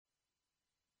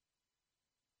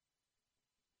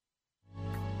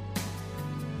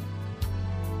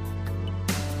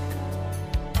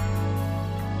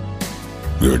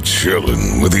You're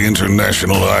chilling with the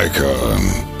international icon,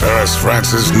 Paris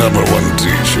France's #1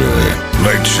 DJ,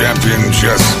 late champion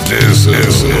Justice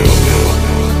Isley.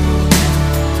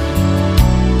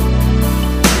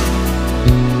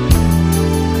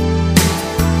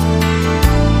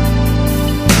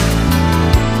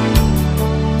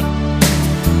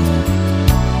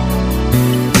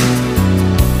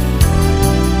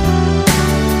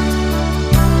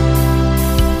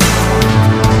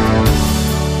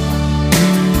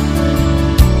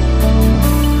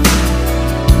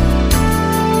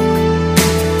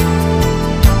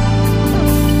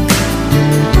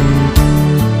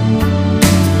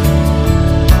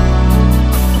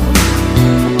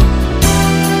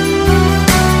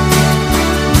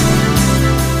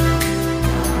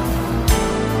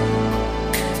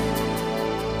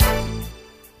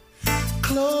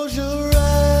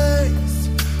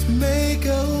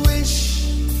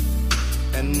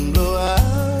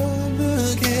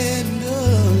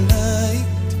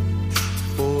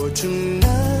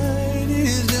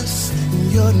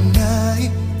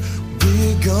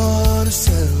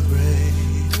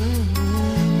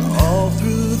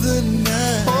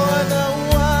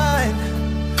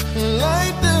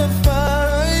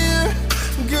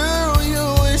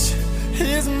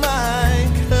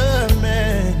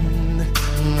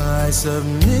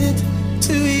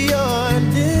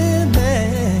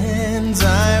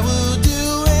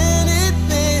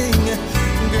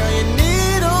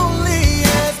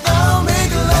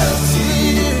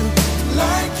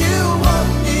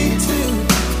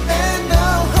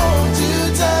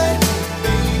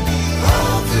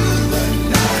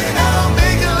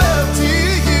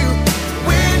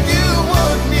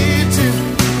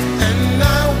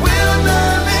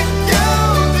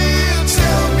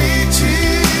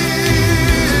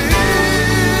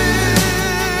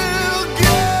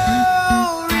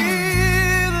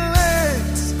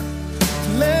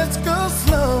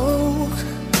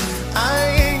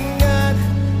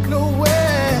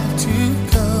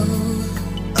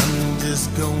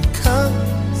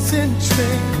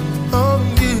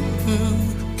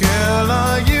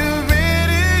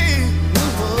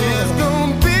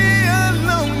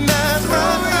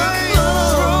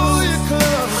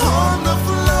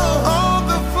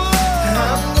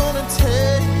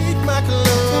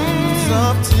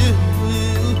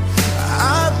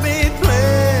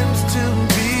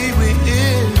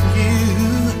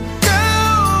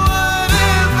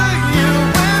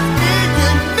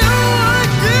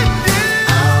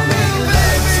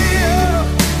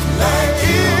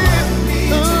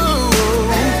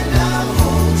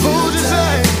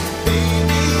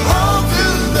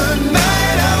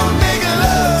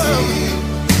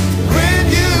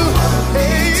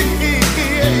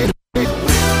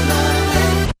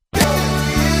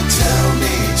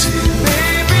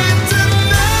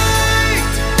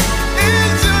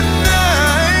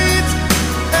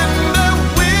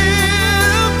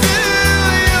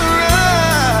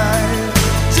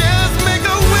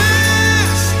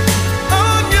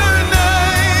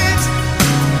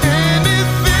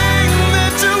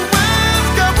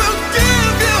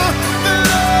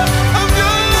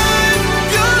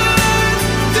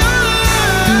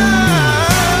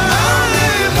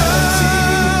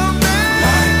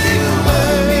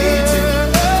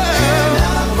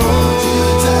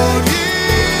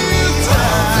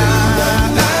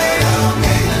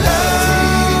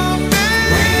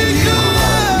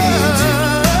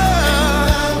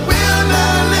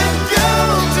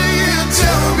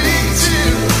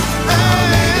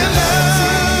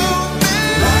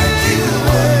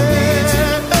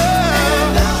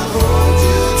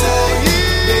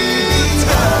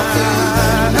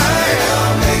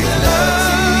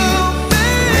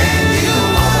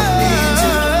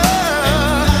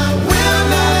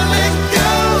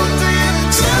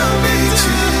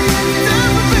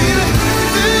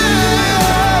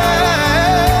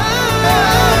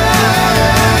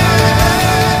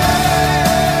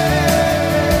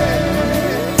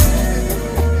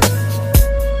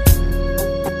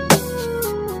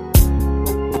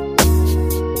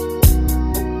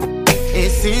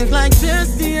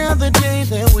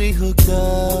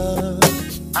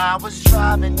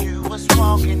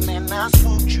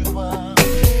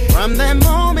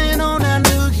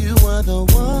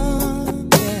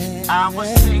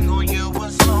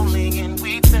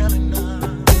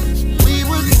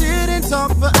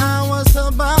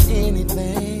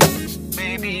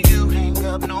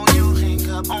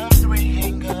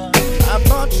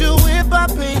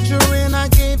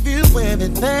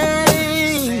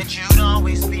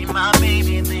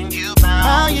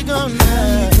 How you gonna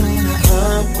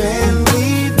up and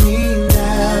leave me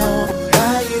now?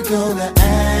 How you gonna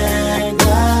act?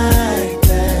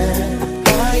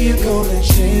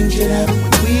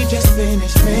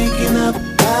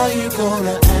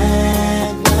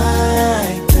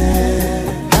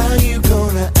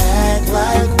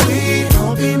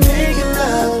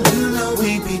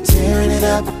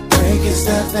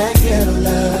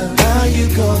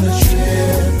 gonna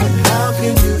trip? And how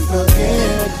can you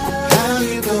forget? How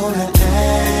you gonna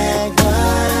act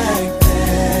like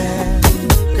that?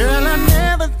 Girl, I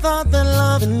never thought that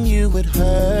loving you would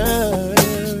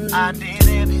hurt. I did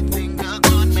everything a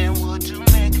good man would to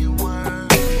make it work.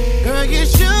 Girl, you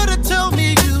should've told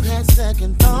me you had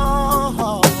second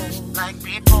thoughts. Like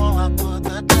before I put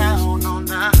the down on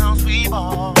the house we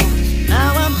bought.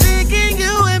 Now I'm thinking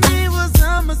you and me was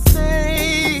a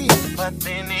mistake. But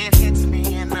then it hits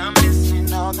me and I'm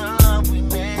missing all the love we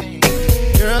made.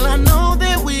 Girl, I know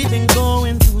that we've been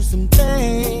going through some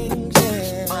things,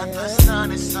 yeah. But the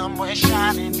sun is somewhere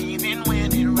shining even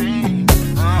when it rains.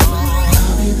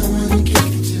 I'll be the one to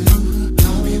kick it to.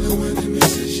 I'll be the one that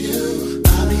misses you.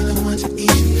 I'll be the one to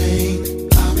ease your pain.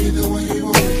 I'll be the one you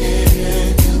won't forget.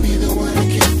 You'll be the one I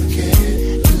can't forget.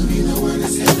 You'll be the one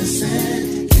that's heaven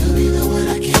sent. You'll be the one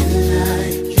I can't deny.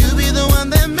 You'll be the one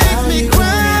that makes me cry.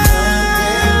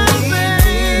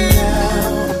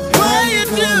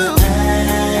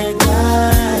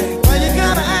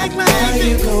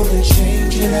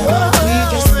 Change it up. We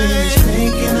just finished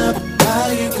making up.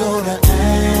 How you gonna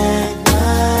act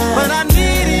like? But I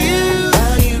need you.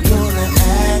 How you gonna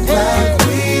act like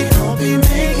we don't be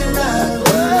making love?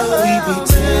 We be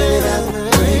tearing up,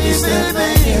 breaking stuff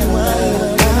back in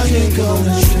love. How you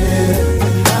gonna trip?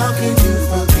 How can you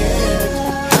forget?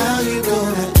 How you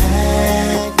gonna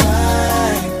act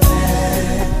like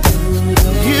that?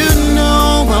 You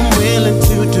know I'm willing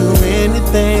to do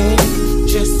anything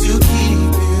just to keep.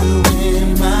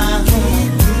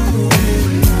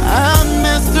 I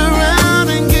messed around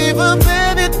and gave up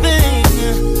everything.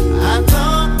 I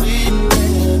thought we'd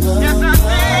never. Yes, I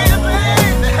did,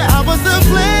 baby. I was a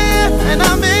player and I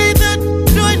made the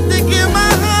choice to give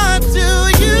my heart to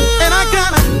you. And I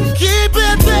gotta keep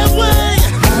it that way.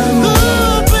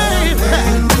 Ooh, baby.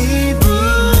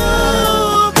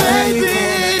 Ooh, baby.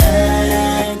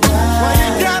 Why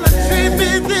you gotta treat me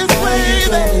this way,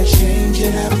 baby?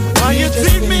 Why you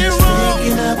treat me wrong?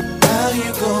 How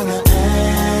you gonna act?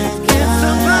 Can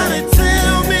somebody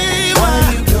tell me why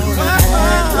you gonna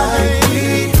act like we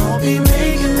don't be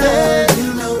making love? You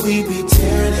know we be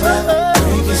tearing it up,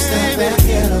 breaking stuff back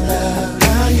in love.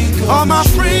 How you gonna? All my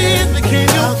friends became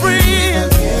your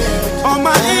friends. All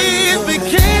my ears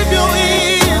became your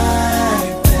ears.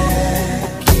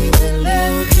 Keeping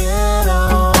it ghetto.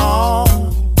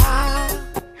 I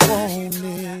want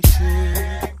this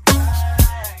shit.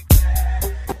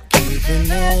 Keeping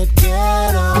it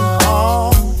ghetto.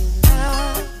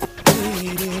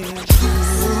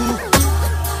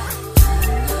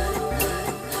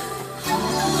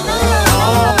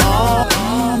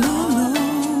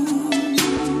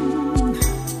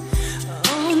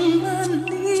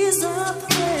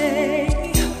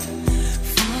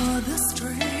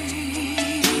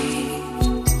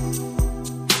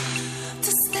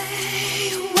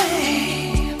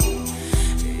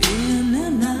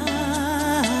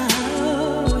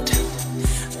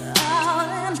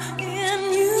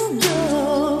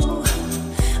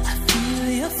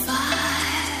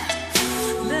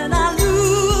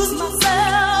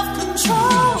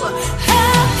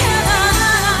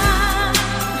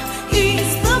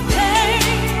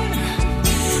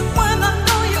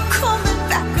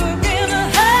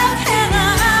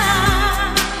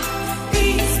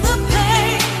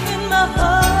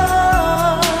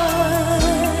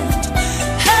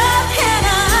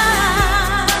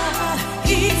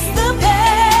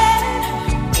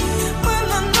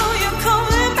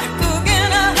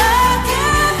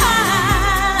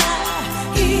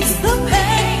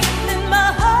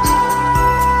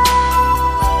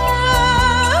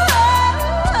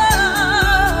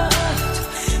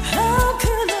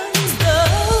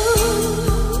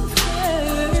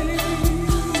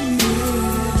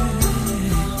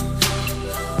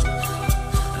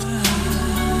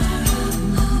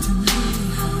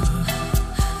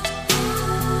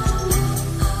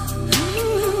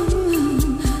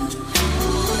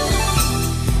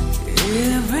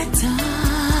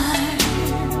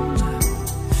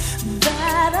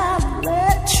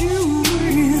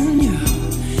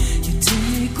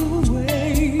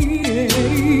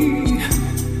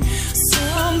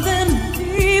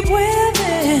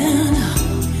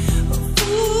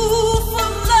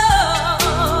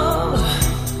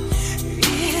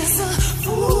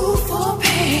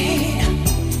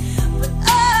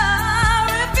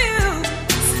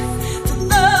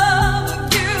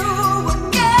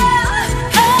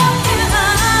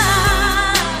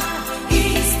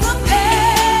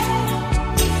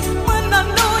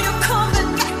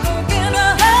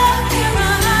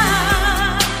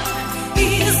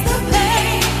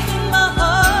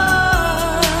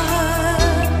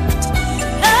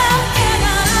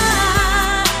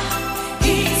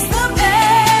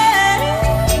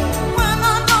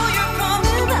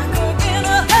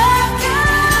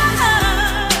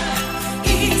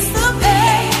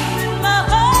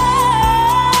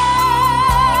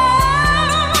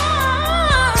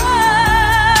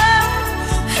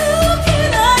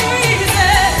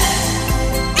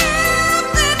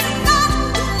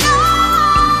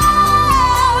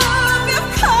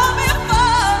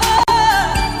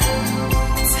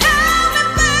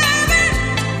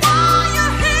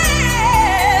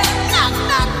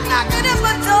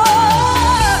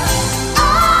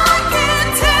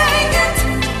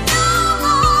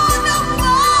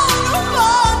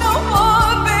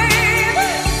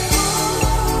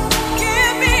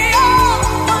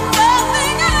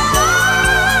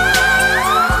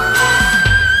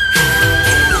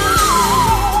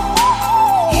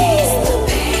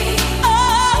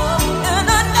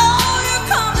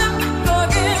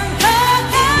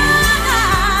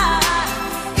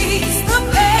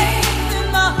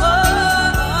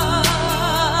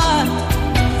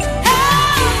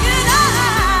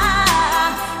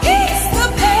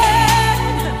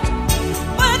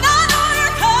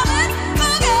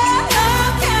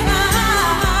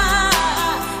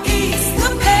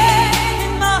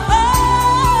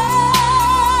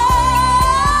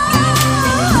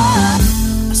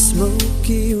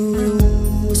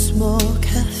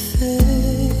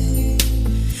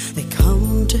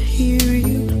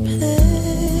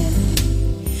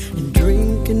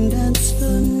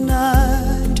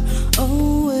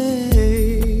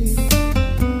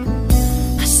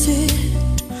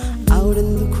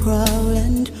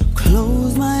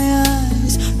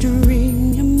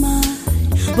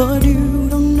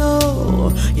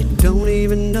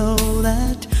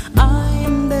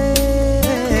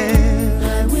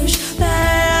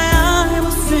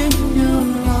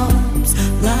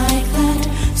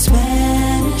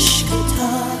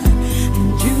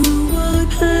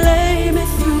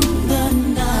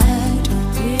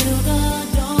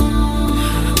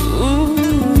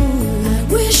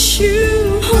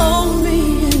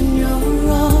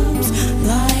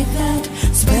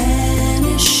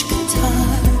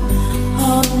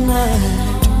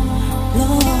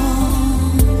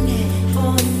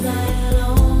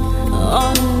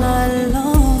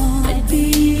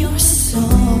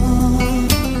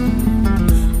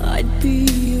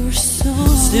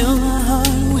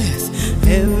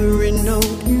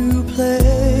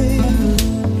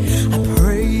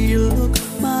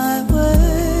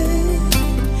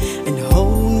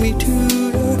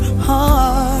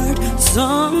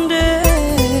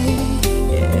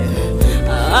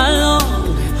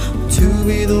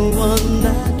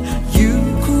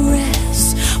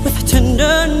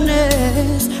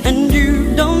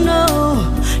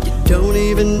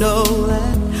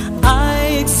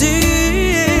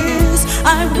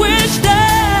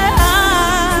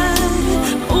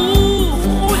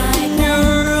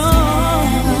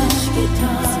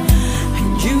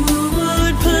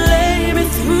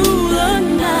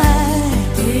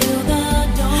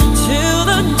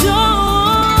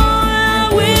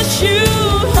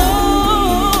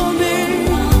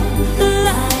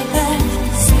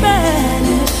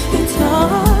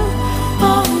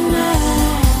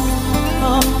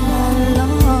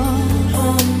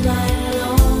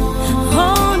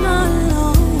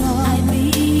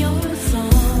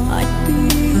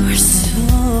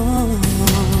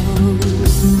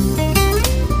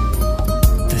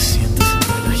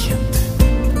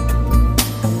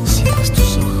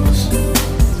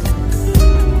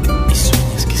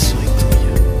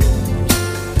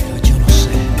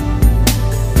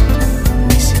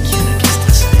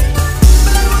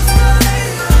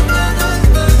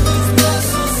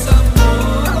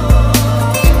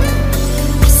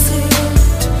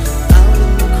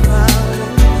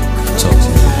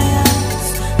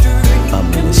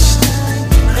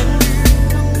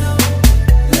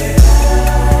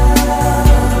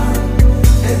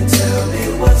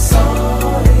 what's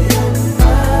on your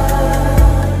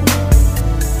mind.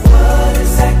 What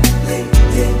exactly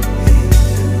did we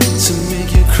do to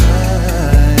make you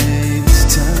cry this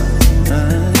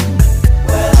time?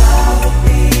 Well, I will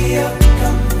be your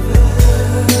comfort.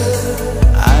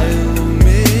 I will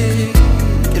make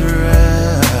it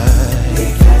right. We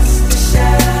cast a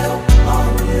shadow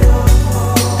on your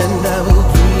wall, And I will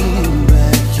bring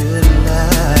back your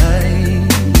light.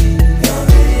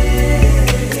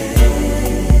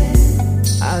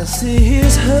 I see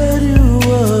he's hurt you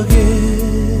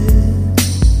again.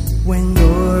 When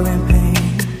you're in pain,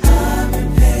 I'm in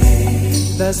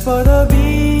pain. that's part of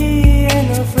being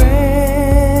a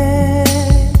friend.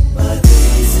 But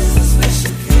this is a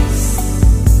special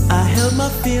case, I held my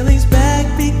feelings back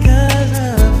because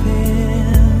of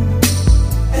him.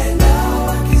 and now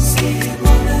I can see it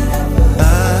more than ever. I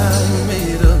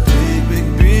made a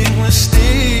big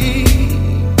mistake.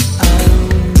 I don't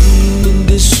mean to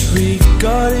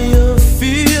disregard your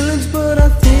feelings, but I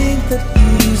think that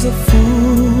he's a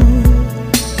fool.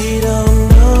 He don't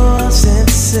know how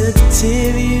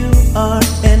sensitive you are,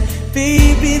 and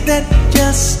baby, that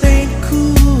just ain't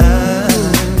cool.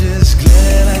 I'm just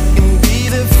glad I can be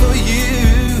there for you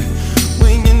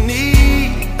when you need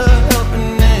a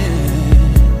helping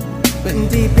hand. And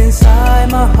deep inside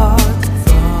my heart,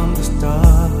 from the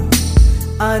start,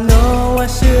 I know I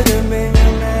should have been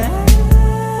your man.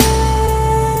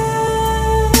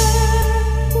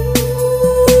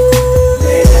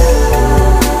 Lay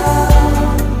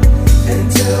down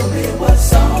and tell me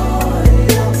what's on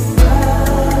your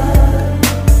mind.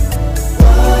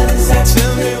 What exactly?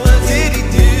 Tell me, what did he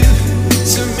do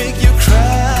to make you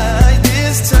cry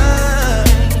this time?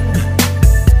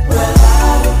 Well,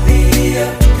 I will be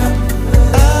your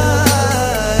comfort. I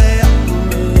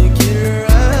will make it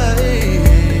right.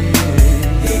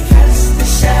 He cast a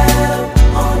shadow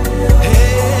on your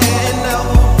And I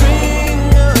will bring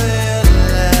your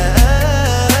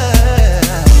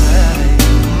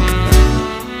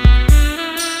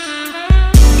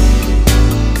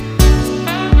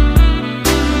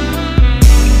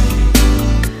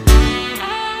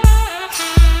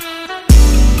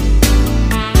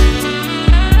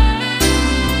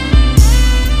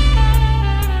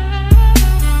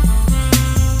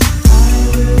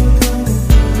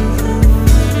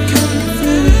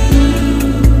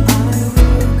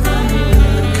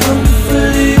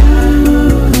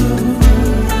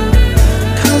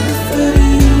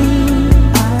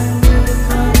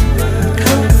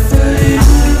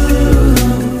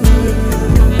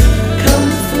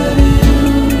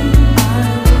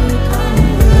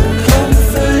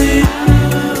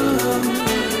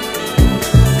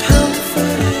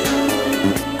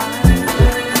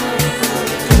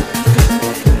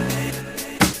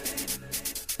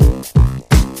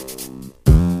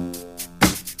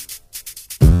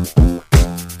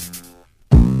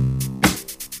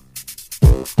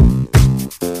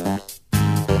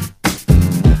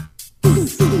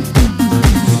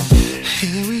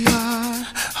Here we are,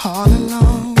 all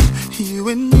alone, you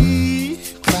and me,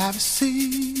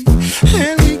 privacy,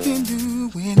 and we can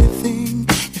do anything,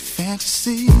 your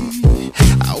fantasy.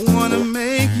 I wanna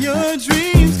make your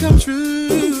dreams come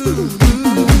true.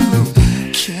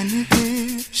 Can you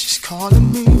hear? She's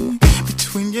calling me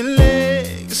between your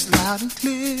legs, loud and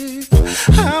clear.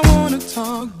 I wanna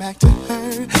talk back to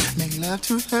her, make love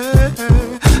to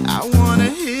her. I wanna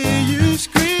hear you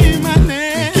scream my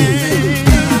name.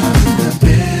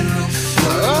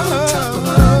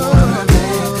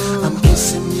 I'm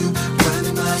kissing you,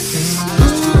 running my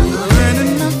fingers through your hair.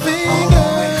 All the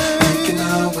way, making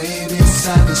our way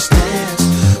beside the stairs.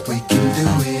 We can do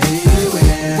it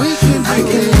anywhere. I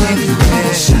can love you in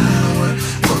the shower,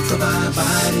 both of our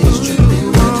bodies dripping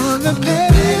on the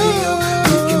patio.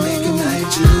 We can make a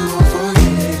night you won't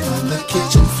forget. On the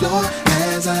kitchen floor,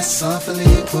 as I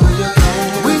softly pull your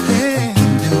hair. We can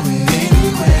do it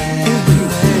anywhere.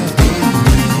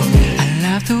 I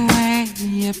love the way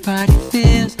your body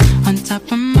feels on top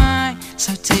of mine,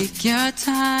 so take your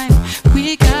time.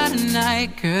 We got a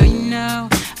night, girl, you know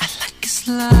I like it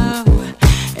slow,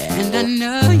 and I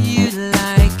know you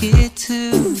like it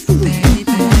too, baby.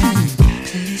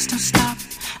 Please don't stop,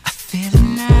 I feel it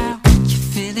now, you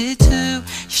feel it too.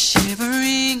 You're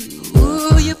shivering,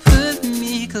 ooh, you put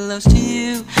me close to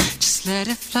you. Just let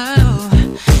it flow,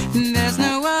 there's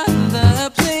no other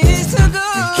place to go.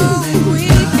 We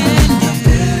can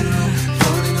do.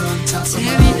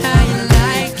 Tell me how you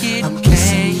like it,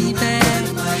 baby.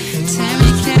 Tell me,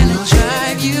 can I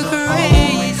drive you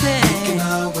crazy? Making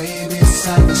our way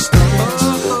beside the stairs.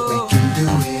 We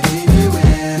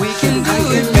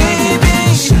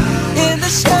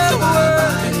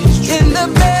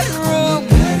bedroom.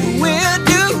 We'll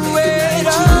do it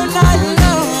all night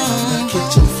long.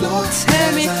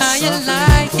 Tell me how you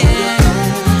like it.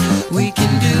 We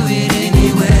can do it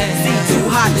anywhere. Too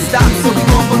hot to stop, so we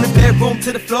go from the bedroom to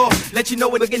the floor. Let you know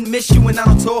we're gonna miss you when I'm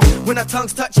on tour. When our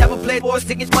tongues touch, have a playboy,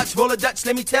 stick it much, roll a Dutch.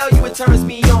 Let me tell you, it turns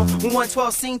me on. When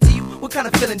 112 sing to you, what kind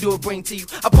of feeling do it bring to you?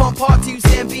 I pump hard to you,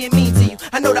 saying being mean to you.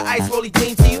 I know the ice rolly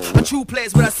clean to you. A true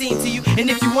player's what I seen to you. And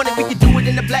if you want it, we can do it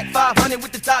in the black 500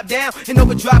 with the top down. And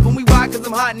overdrive when we ride, cause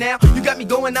I'm hot now. You got me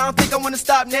going, I don't think I wanna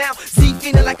stop now. See,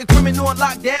 feeling like a criminal on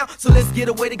lockdown. So let's get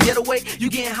away to get away. You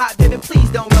getting hot, baby, please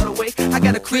don't run away. I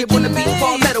got a crib on the beach,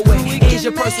 fall that away. Is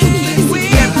your person keys?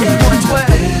 In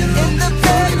the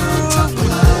bedroom,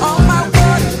 on my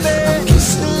waterbed,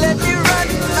 let me run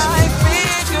my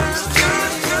fingers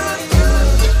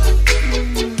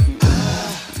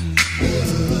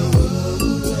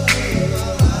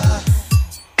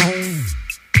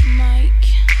Mike.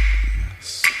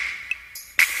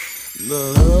 The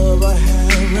love I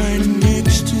have right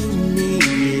next to me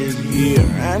is here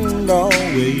and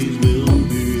always will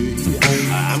be.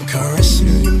 I'm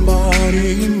caressing your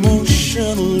body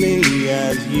emotionally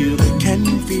as you can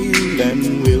feel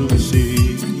and will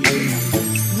see.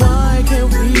 Why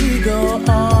can't we go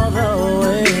all the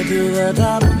way to the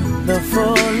top, the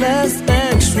fullest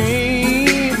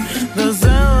extreme? The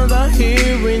sound I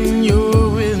hear when you're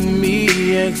with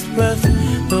me express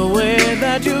the way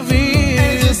that you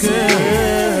feel,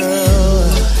 girl.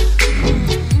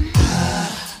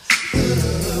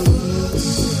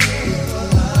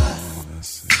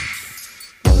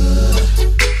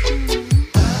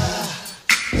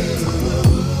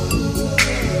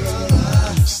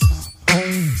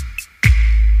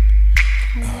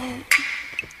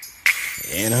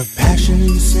 In a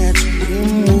passion set, we're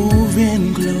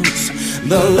moving close.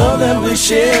 The love that we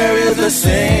share is the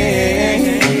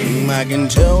same. I can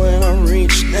tell when I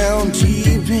reach down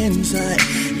deep inside.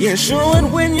 You show it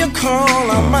when you call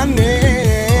out my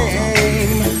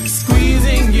name.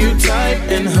 Squeezing you tight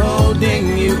and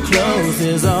holding you close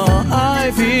is all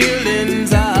I feel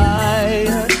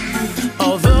inside.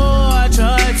 Although I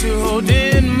try to hold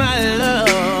in my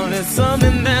love, it's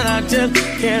something that I just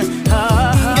can't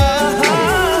hide.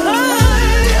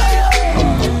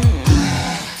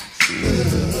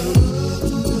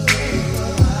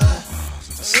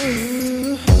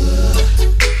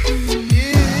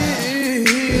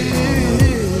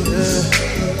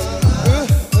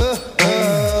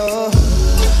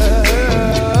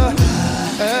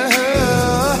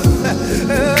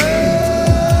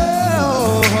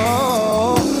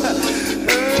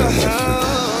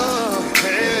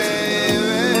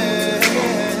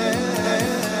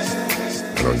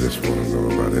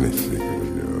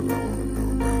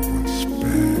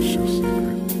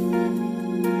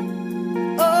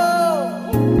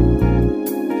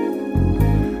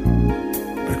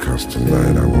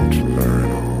 Tonight I want to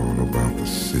learn all about the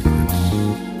secrets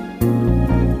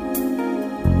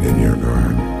in your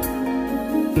garden.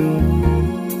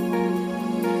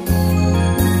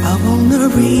 I wanna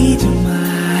read your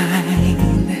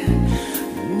mind,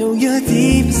 know your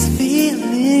deepest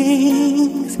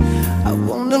feelings. I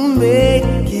wanna make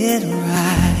it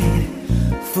right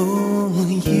for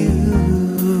you,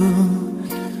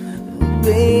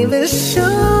 baby.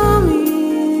 Show me.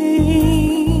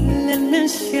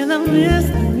 Share the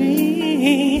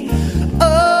mystery.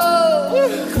 Oh,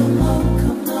 come on,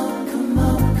 come on, come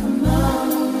on, come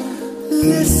on.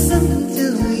 Listen to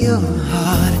your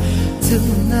heart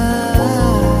tonight.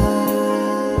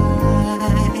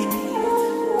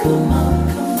 Come on,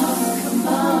 come on, come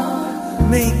on.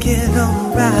 Make it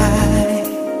alright.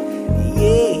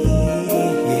 Yeah.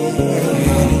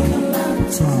 Come on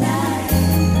tonight.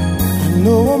 I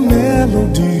know a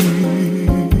melody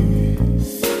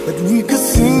we could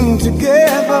sing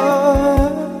together.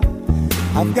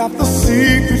 I've got the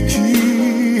secret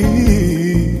key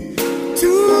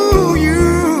to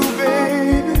you,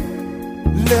 baby.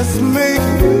 Let's make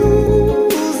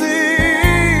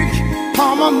music,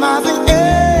 harmonizing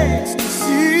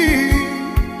ecstasy.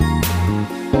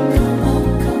 Come on,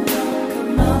 come on,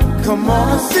 come on. Come on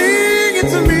and sing it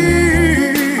to me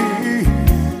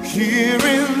here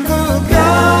in the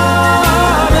garden.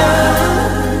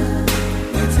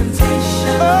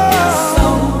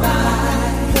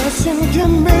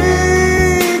 Can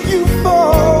make you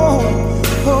fall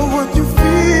for what you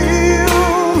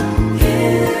feel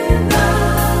in the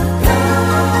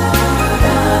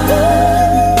garden.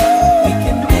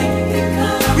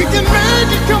 We can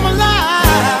make it come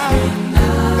alive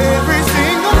every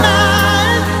single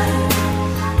night.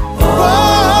 Oh,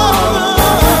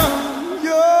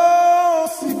 your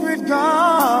secret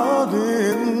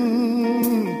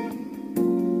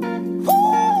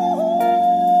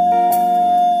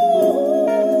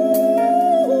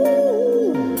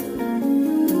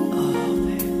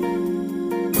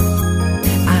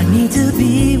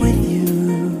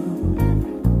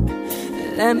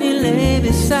me lay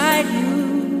beside you.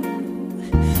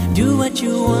 Do what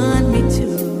you want me to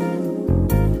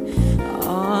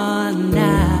all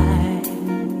night.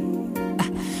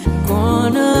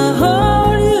 Gonna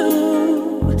hold you.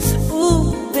 Ooh,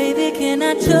 baby, can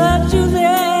I touch you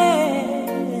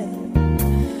there?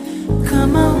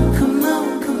 Come on, come on,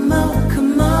 come on,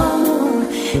 come on.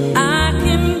 I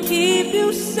can keep you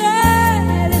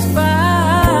satisfied,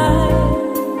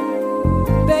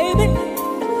 baby.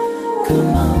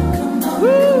 Come on, come on,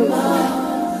 come on.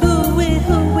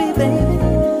 Hooey, baby.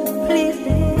 Please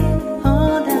stay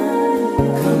on down.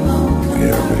 Come on, come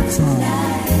on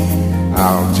tonight.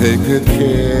 I'll take good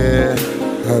care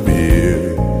of you.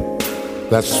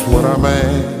 That's what a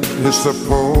man is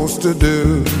supposed to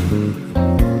do.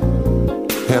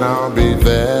 And I'll be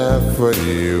there for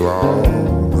you all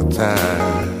the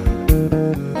time.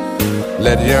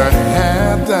 Let your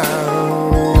hair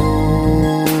down.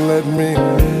 Let me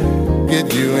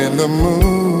get you in the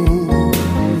mood.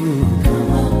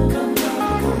 Come on, come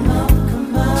on, come on,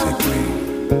 come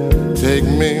on. Take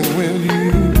me with you.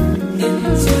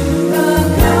 Into the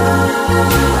garden.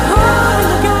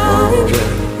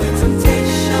 The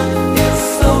temptation is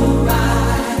so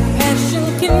right. Passion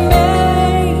can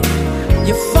make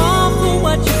you fall for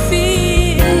what you feel.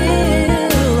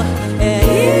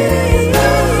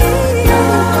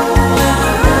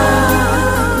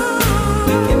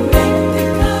 We can make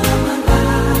it come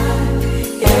alive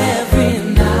every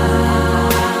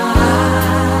night.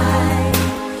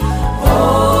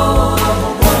 Oh,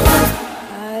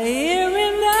 here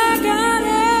in the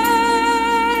garden.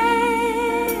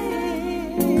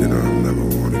 You know, I've never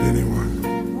wanted anyone.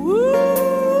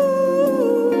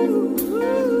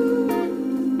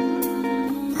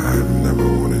 I've never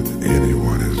wanted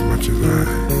anyone as much as I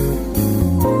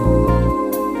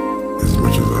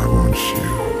want you.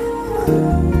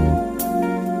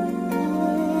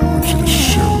 I want you to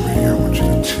show me, I want you to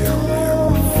tell me, I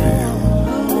want to feel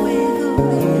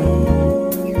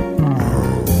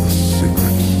all the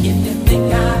secrets. If you think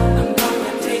I'm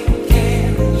gonna take care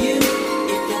of you,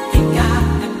 if you think I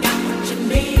got what you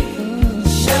need,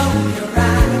 show me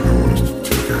right. I want us to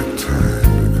take our time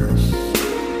because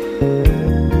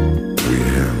we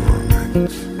have all night.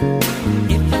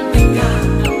 If you think I'm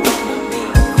gonna be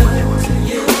good to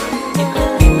you, if you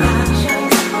think I should,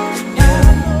 show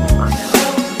me right.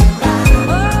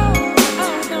 Oh,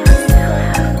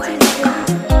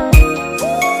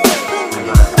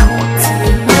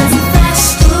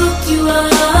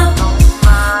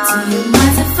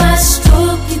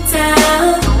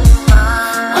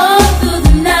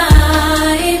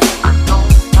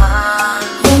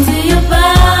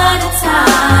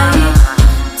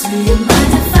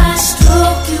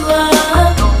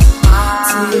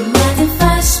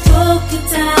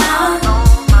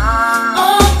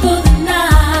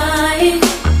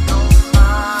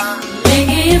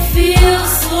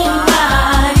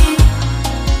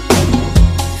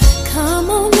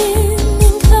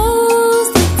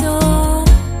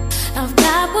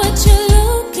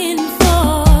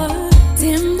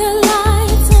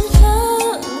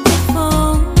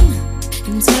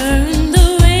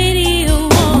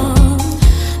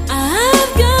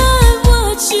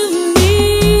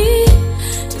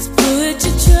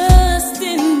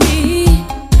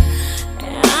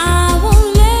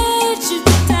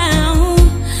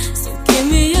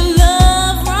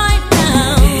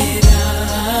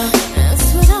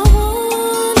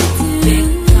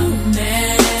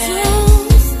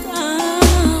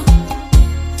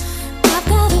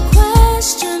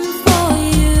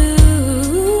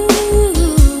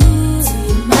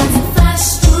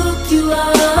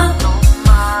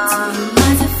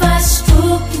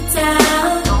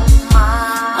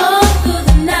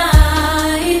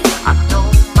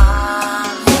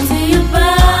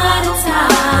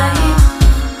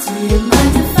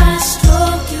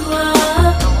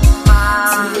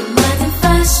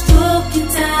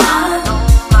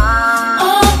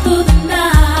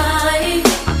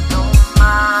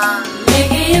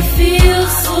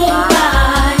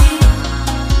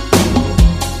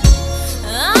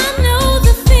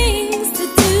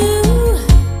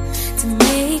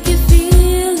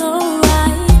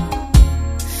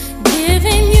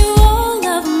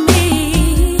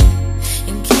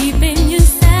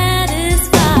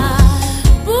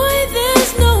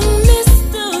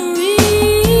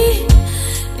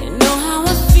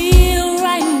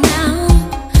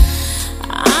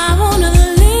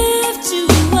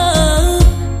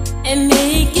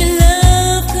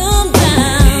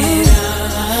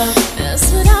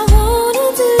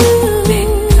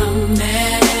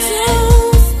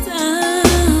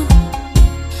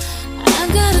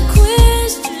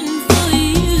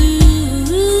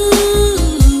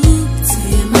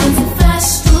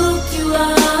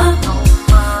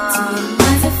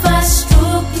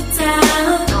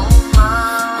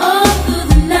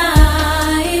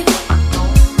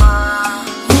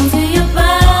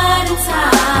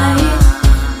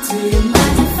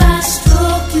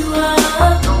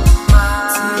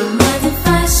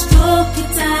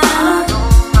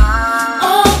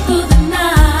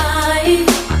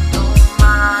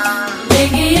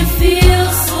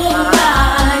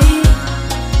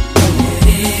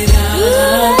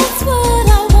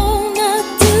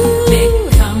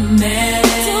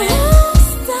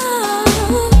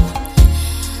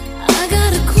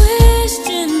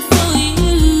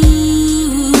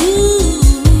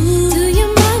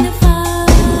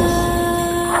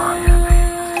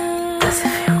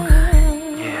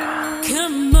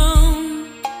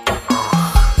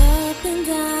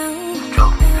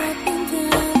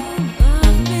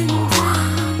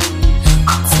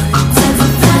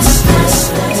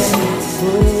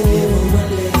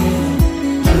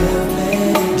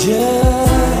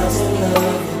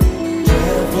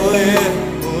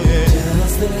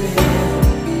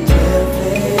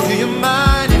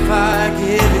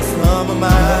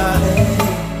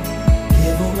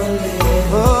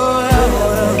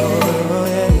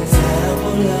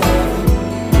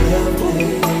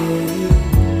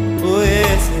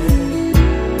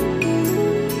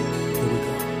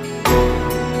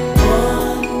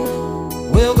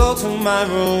 to my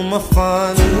room of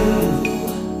fun.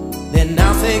 Then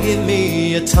I'll say give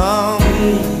me a tongue,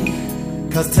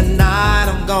 'cause tonight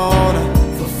I'm gonna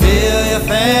fulfill your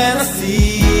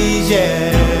fantasies,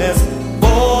 yes.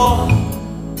 Boy,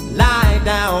 lie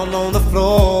down on the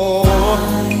floor.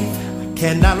 I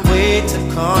cannot wait to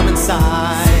come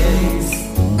inside.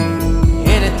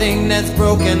 Anything that's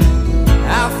broken,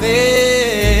 I'll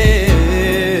fix.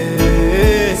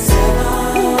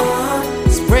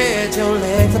 Spread your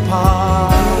legs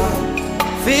apart.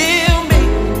 Feel me,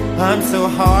 I'm so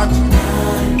hard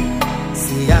tonight.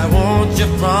 See, I want you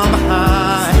from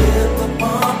behind.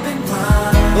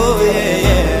 Oh yeah,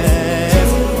 yes.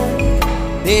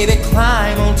 Baby,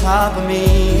 climb on top of me.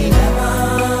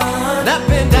 And up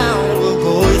and down we'll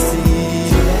go, you see.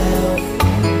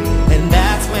 And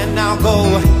that's when I'll go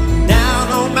down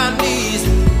on my knees,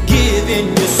 giving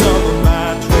you some of my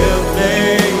 12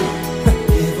 days.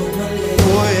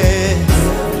 Oh yeah,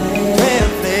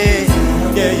 12 days.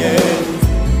 Yeah, yeah.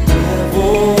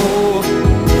 Oh,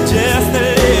 just a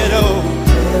little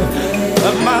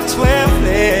of my 12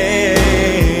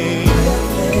 days.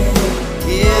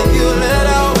 Give you a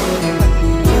little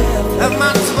of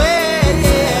my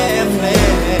 12 days.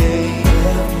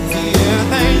 See,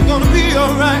 everything's gonna be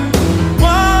alright.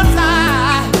 Once I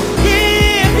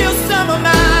give you some of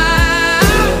my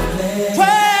 12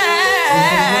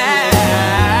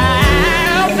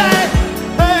 days.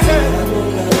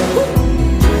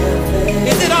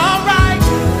 Is it alright?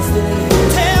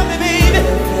 Tell me, baby.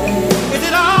 Is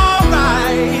it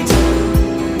alright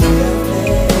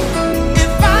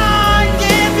if I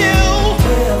give you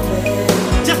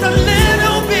just a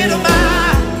little bit of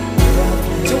mine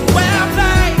to where I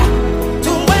play,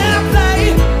 to where I play,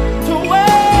 to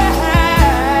where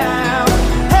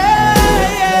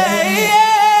hey,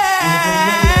 yeah.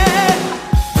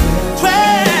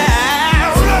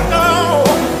 12, no.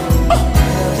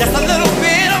 Just a little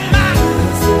bit of mine,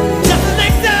 just an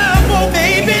example,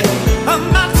 baby, of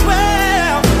my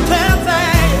 12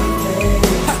 things.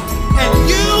 And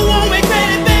you won't regret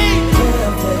it, babe.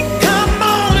 Come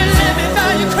on and let me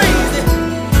drive you crazy.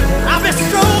 I'll be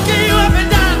stroking you up and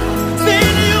down,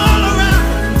 spinning you all around,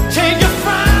 change your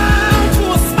frown to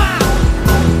a smile.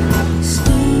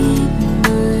 Sleep,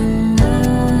 my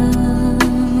love.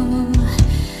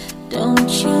 Don't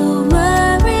you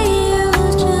worry, you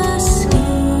just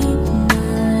sleep,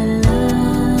 my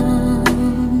love.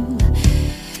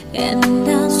 And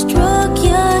I'll stroke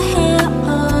your hair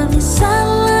on the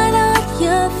sunlight on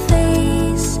your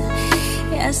face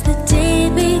as the day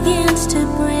begins to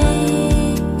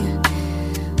break.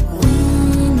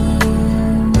 When you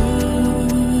wake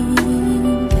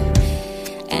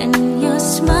and your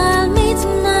smile meets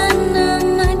mine and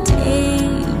my day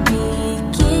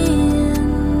begins.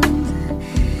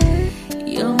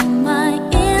 You're my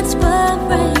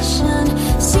inspiration.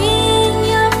 Seeing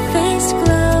your face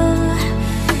glow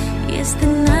is the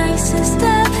nicest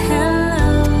of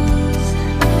hellos.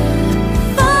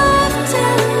 Fall to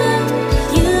love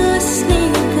you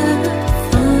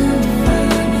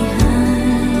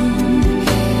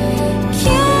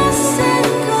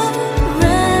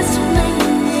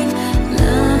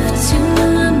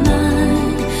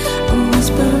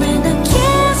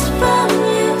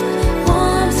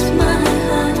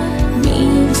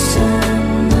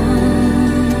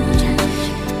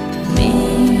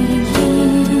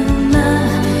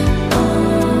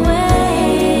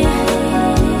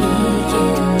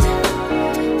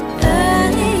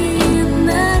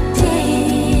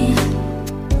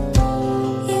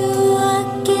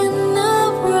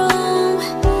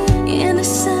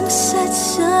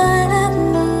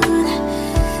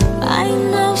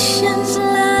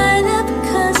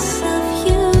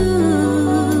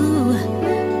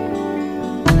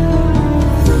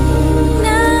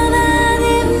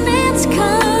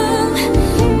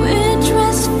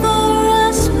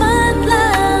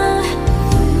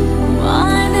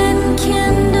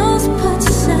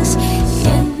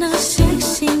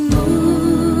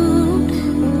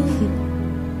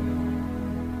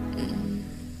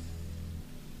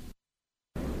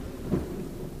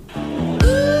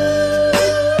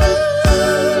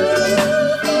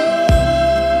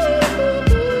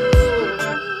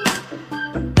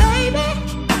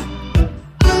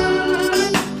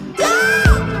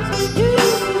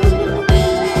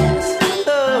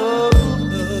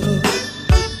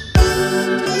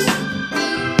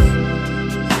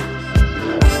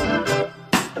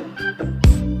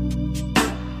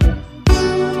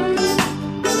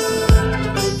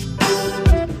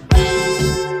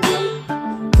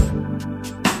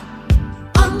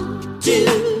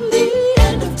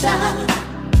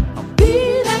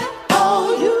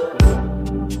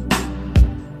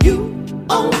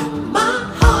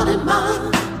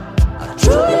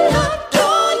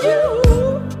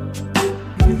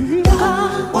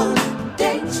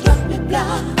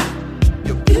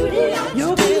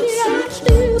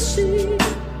see.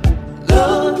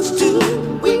 Love's too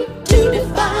weak to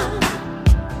define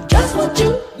just what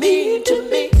you mean to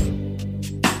me.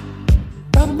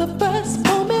 From the first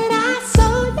moment I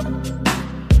saw you,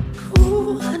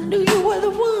 ooh, I knew you were the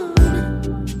one.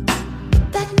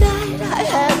 That night I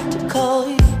had to call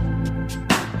you.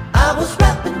 I was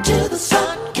rapping till the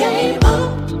sun came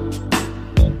up,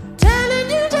 telling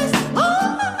you just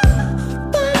fine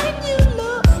you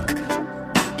look.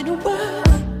 In a word,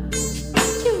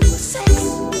 you were sexy.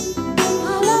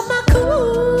 All of my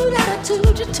cool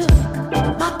attitude you took.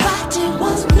 My body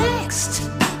was next.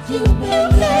 You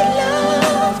made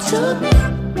love to me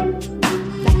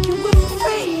like you were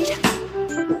afraid.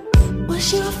 Was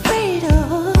you afraid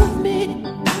of me?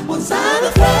 Was I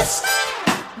the first?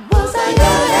 Was I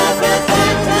your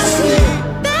everything to see?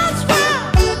 That's why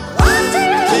I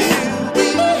did the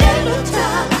end of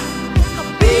time.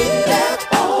 I'll be there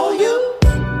for you.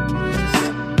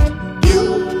 You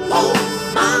hold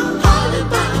my heart and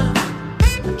mind.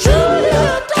 Truly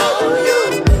adore you.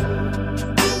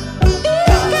 You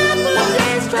got my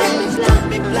days straight, left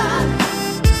me blind.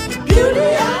 Your beauty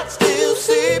I still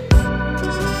see.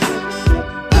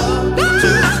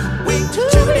 Too weak to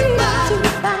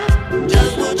define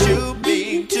just what you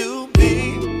mean to me.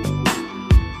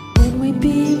 When we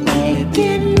be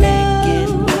making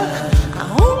love, I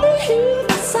only hear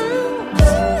the sound.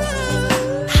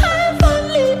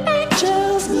 Heavenly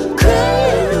angels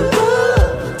crying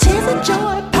above, tears of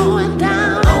joy pouring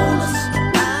down on us.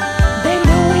 They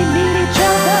know we need each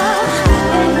other.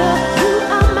 They know you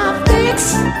are my fix.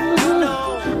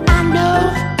 I know,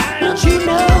 don't you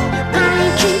know? I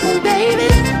ain't cheating, baby.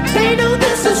 They know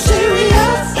this is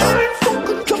serious. I ain't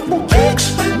fucking trouble kicks.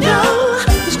 No,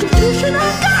 this confusion I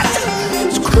got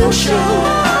is crucial,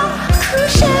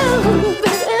 crucial,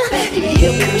 baby.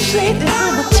 You can say that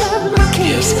I'm a terrible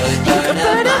case. You can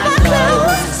burn up my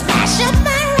clothes, smash up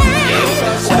my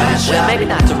ride. Well, maybe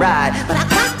not to ride, But I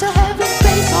got to have your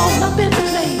face all up in the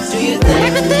place. do you think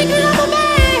Everything that I'm a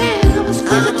man of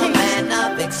exquisite I'm a taste. man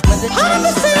of exquisite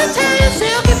 100% Italian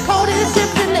silk imported in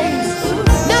different lace.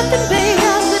 Nothing, baby,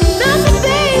 I said nothing,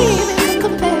 baby, can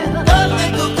compare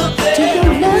to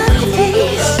your lovely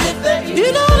face. You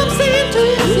know what I'm saying to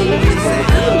you?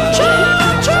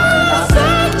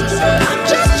 Trying to say, I'm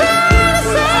just trying to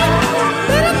say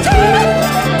that I'm trying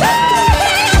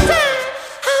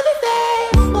I'll be there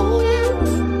for you.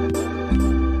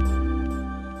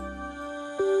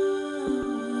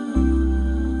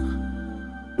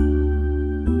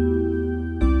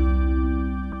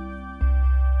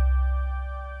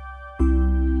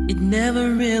 It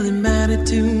never really mattered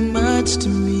too much to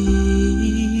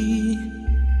me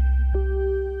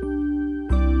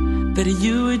that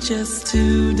you were just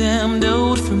too damned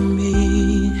old for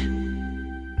me.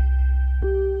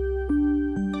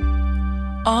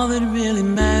 All that really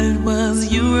mattered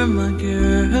was you were my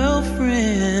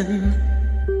girlfriend.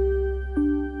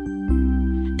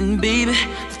 And baby,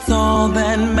 that's all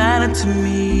that mattered to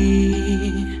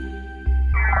me.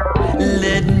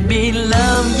 Let me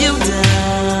love you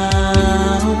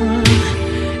down,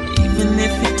 even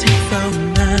if it takes all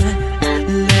night.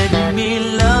 Let me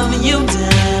love you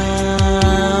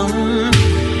down.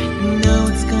 You know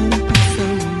it's gonna be so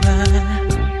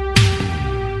right.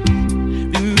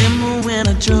 Remember when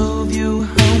I drove you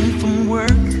home from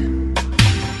work?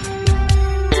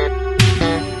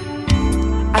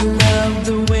 I love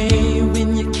the way when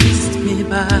you kissed me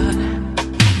bye.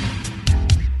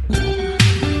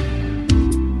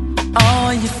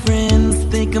 All your friends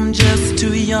think I'm just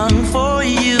too young for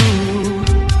you.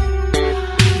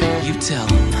 You tell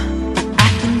them I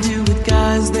can do what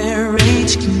guys their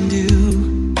age can do.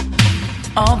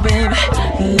 Oh baby,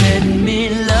 let me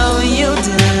love you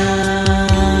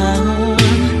down.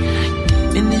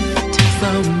 And if it takes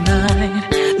all night,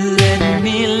 let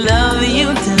me love you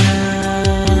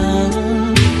down.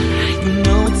 You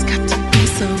know it's got to be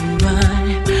so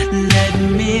right. Let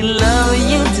me love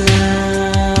you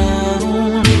down.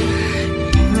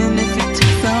 Even if it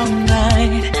takes all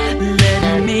night,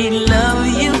 let me love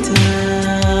you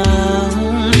down.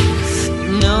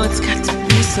 You know it's got to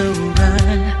be so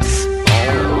right.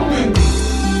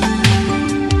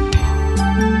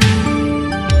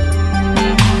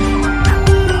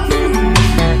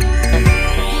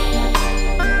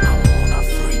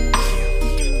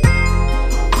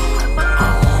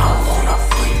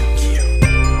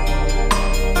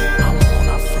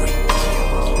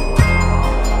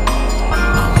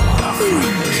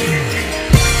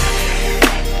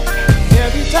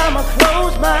 Time I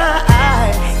close my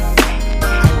eyes,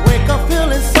 I wake up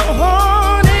feeling so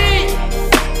horny.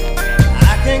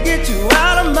 I can't get you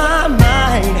out of my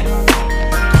mind.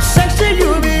 Sexy,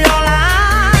 you be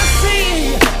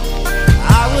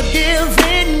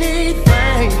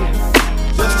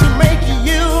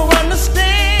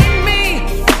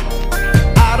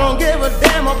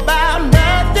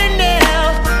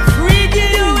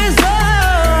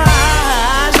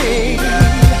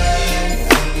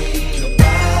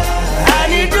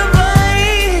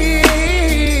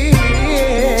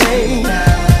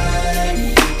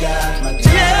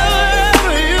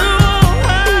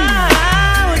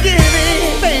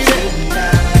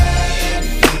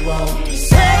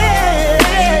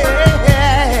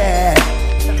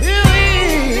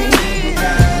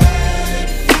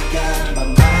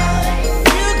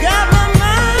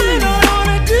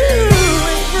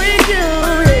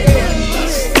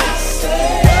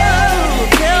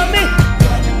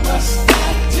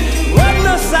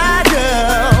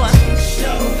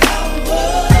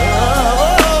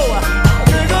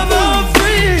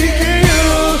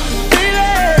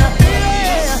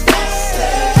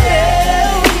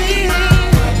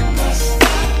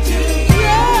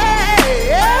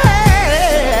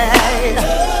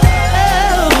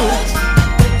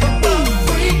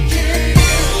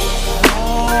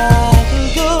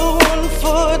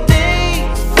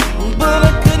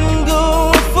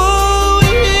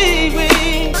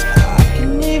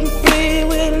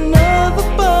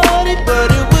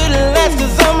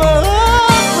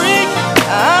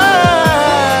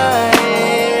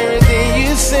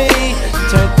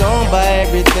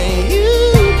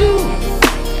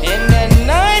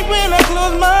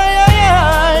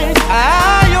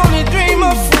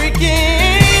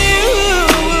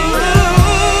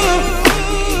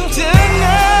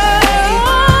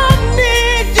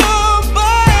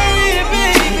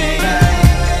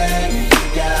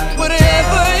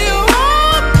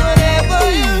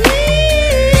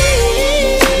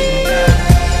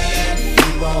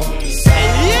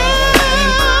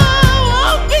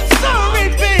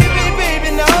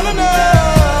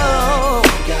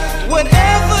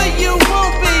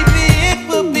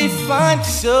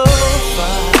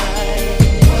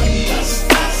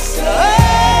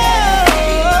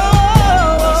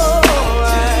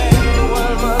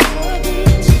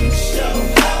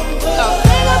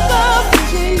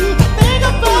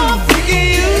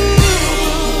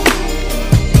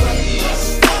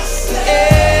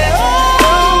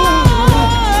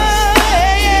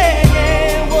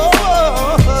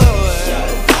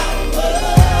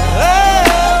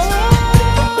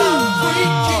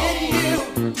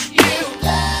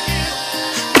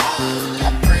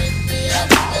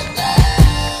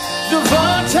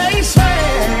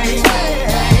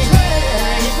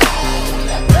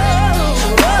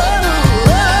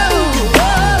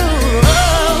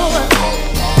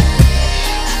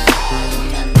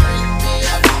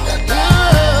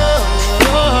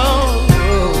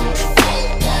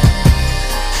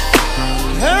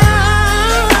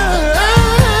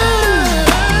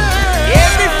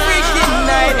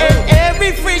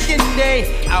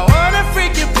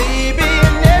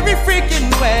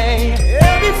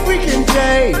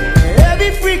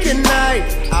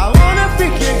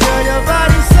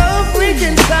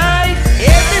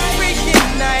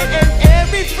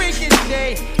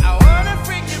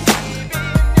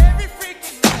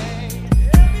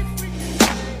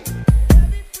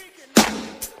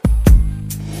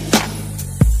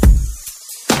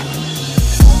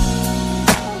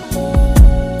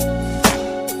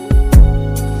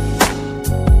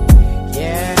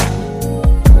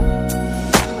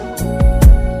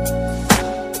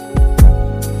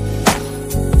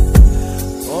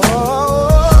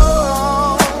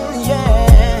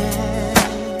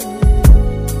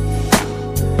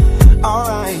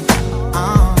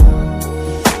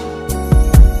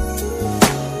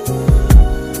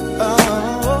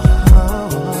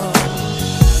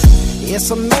It's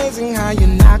amazing how you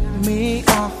knock me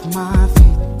off my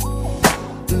feet.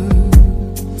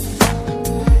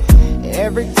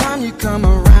 Every time you come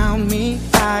around me,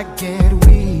 I get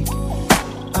weak.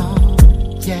 Oh,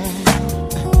 yeah.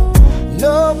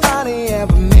 Nobody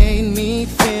ever made me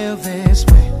feel this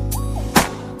way.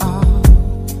 Oh,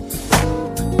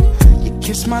 you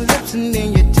kiss my lips and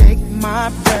then you take my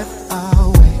breath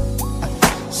away.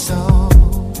 So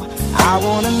I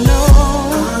wanna know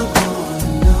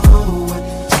what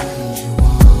turns you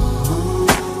on.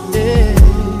 Yeah,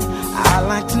 I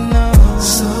like to know,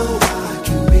 so I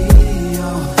can be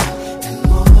all and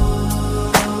more.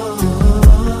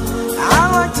 I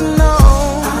like to know.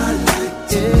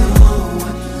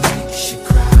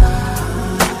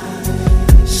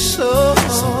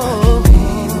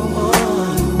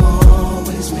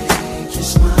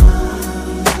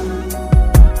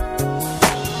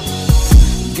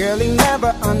 Girl, he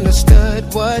never understood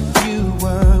what you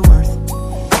were worth.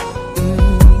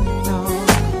 No.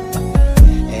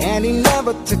 And he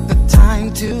never took the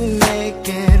time to make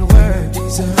it work.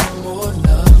 Deserve more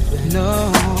love. No.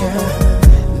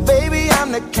 Girl. Baby,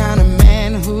 I'm the kind of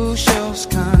man who shows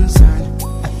concern.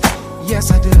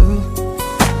 Yes, I do.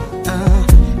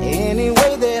 Any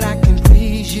way that I can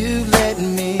please you, let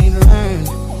me learn.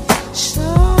 So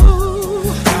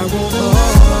I won't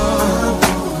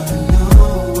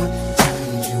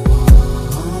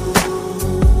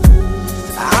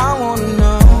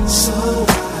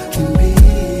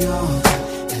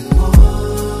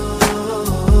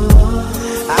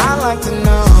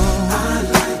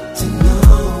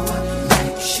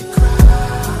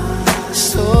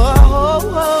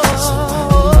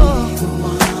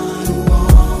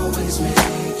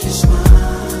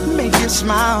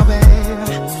smile, babe.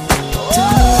 Tell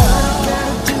me what I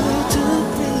gotta do to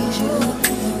please you,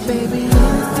 baby.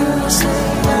 Anything you say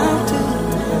I'll do,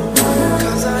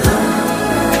 'cause I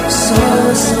love you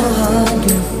so hard.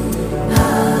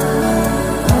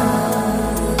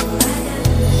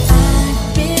 I've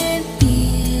been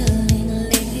feeling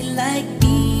lately like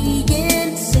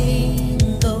being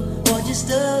single or just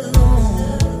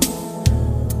alone.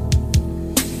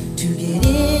 To get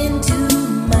into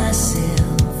myself.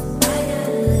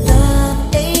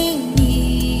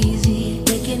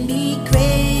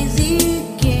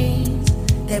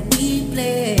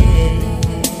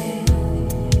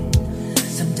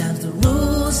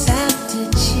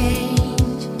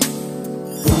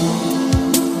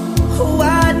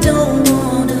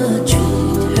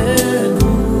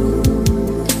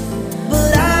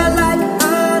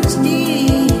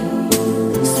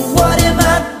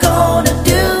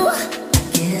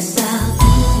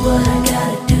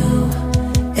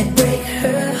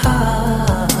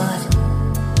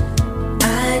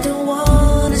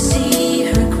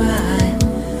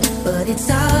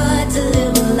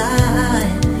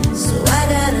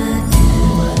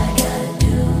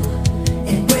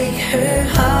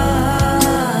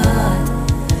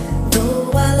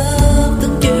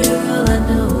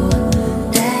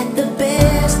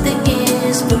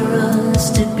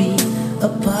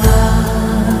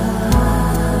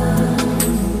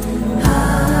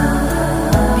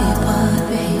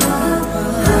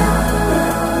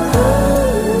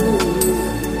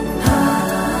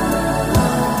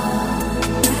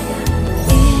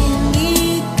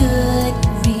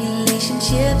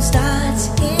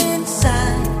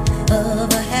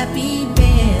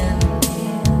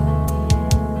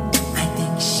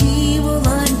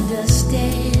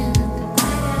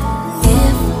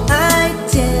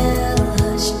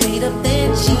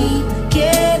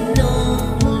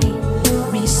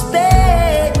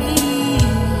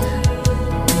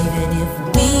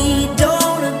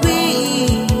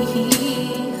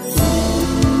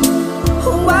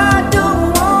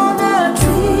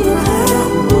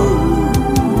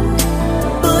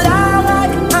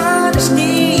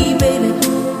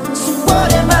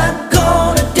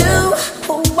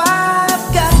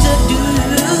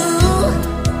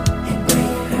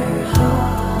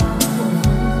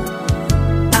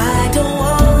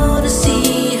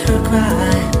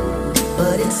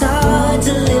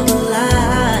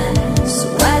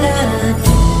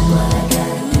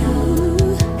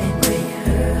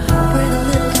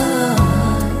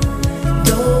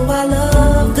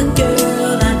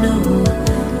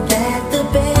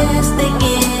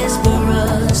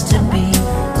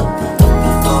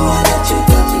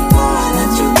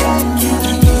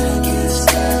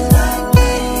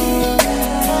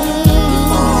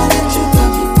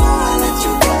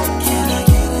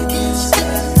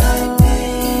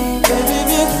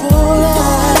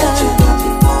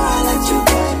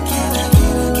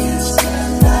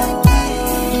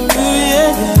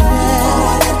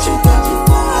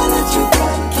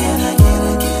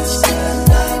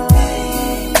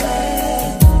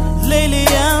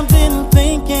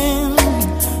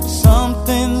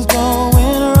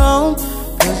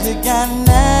 you got an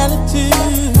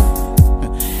attitude,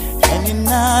 and you're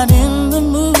not in the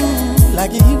mood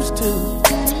like you used to.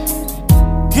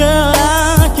 Girl,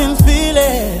 I can feel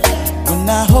it when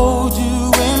I hold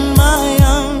you in my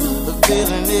arms. The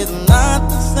feeling is not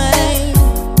the same.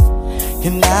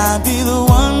 Can I be the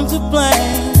one to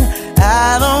blame?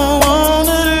 I don't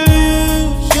wanna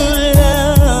lose your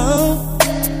love.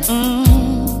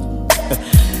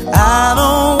 I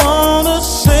don't wanna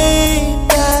say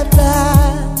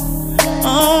bye-bye.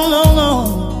 Oh, no, no.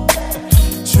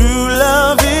 True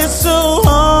love is so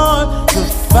hard to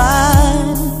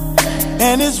find,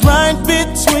 and it's right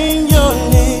between your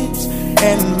lips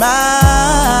and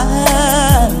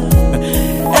mine,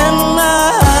 and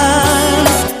mine.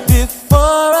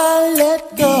 Before I let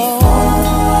go,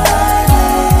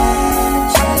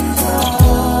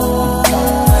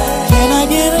 can I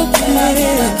get a kiss?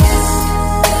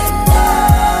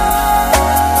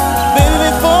 Baby,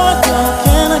 before I go,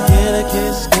 can I get a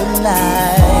kiss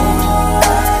goodnight?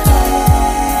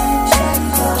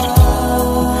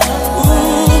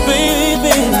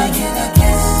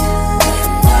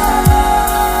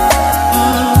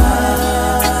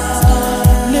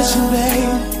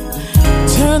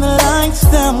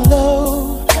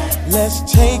 Let's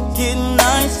take it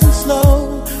nice and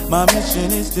slow. My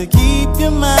mission is to keep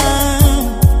your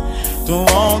mind.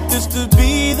 Don't want this to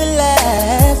be the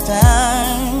last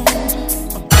time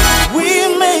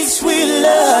we make sweet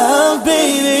love,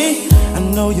 baby. I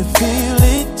know you feel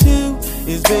it too.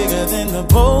 It's bigger than the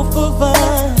both of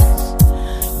us.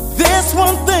 There's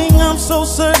one thing I'm so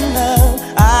certain of.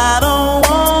 I don't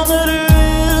wanna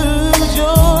lose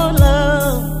your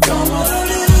love. Don't wanna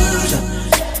lose you.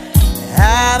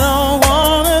 I don't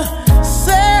wanna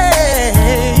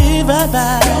say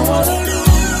bye-bye. Don't wanna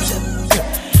lose you.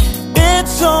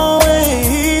 It's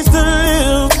always the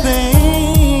little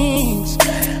things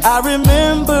I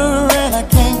remember, and I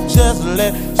can't just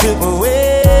let slip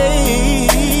away.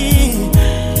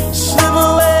 Slip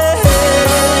away.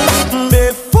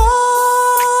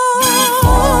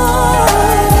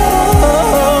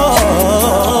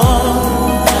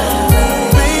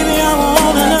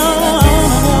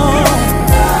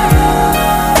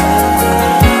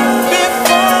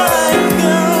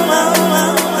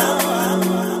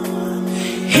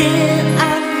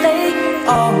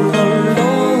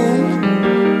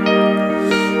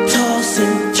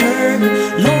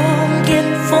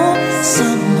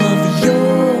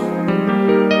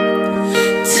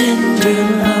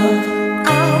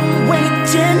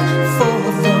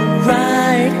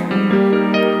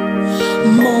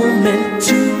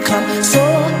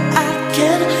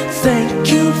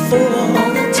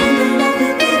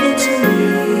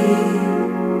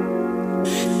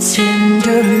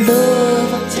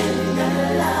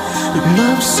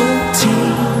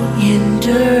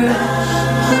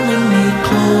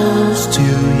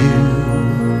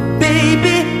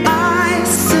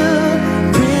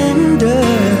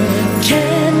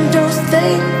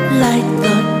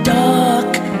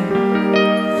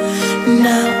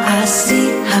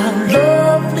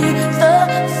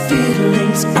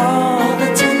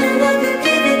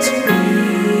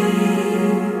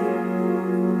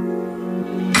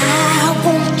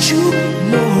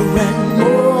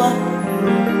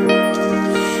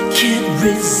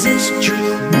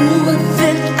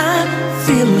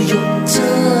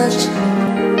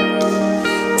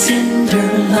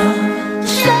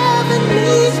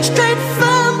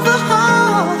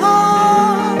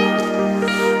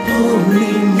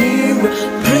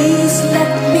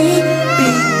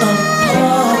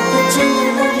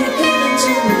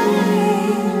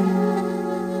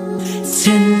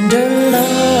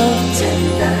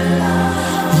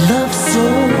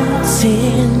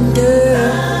 Tender,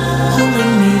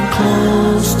 holding me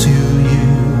close to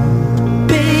you.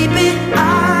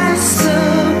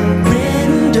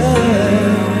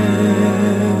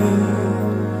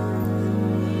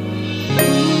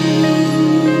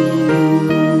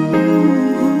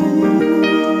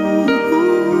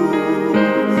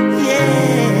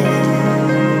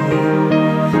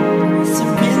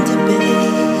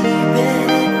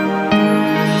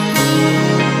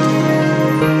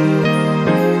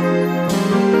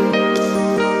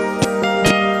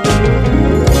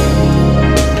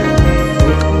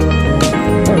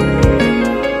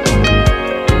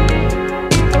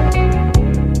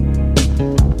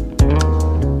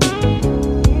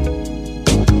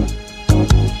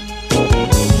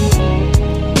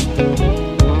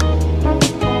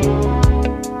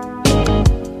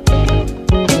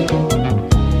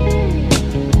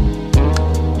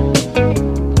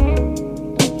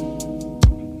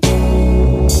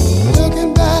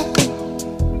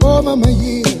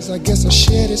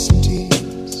 some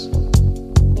tears.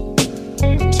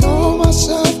 I told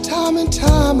myself time and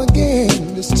time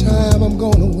again, this time I'm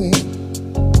gonna win.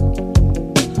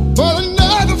 But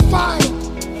another fight,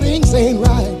 things ain't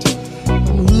right,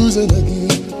 I'm losing again.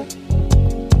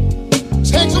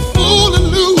 Takes a fool to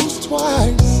lose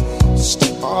twice,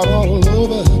 start all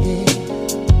over again.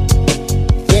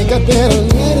 Think I better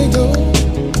let it go.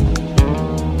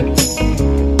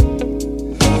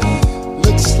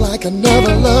 Looks like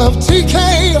another love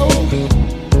TKO.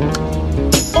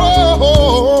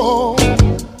 Oh,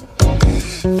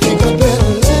 think I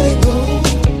better let it go.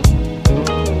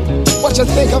 What you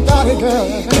think about it, girl?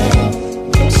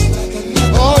 Looks like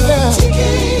another love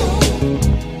TKO.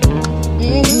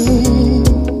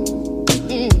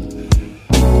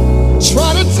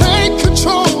 Try to take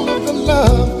control of the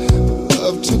love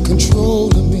to control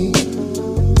of me.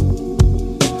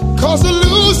 Cause I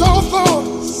lose all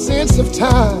thought, sense of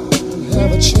time, and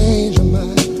have a change of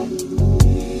mind.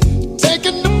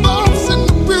 Taking the bumps and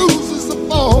the bruises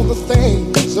of all the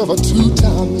things of a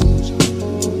two-time loser.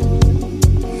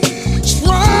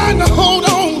 Trying to hold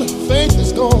on, faith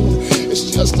is gone,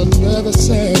 it's just another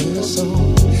sad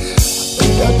song. I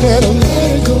think I better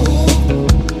let it go.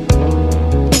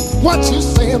 What you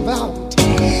say about it?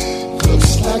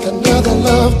 Looks like another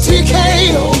love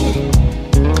TKO.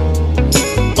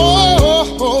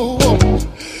 Oh, oh, oh.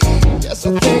 Yes, I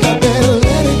think I better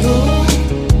let it go.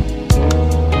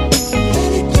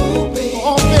 Let it go, baby.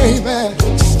 Oh, baby.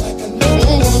 Looks like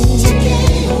another love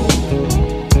TKO.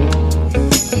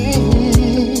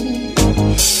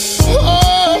 Oh,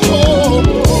 oh,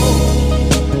 oh.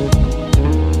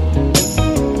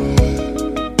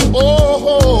 Oh,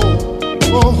 oh, oh.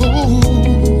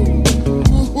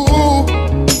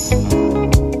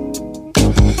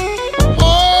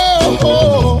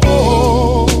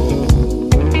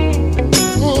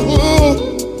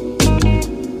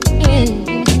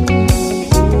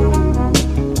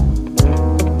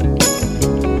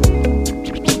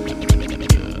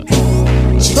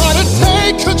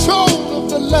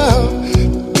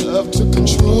 Love to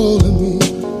control me.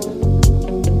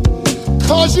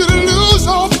 Cause you to lose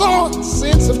all thought,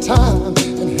 sense of time,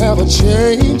 and have a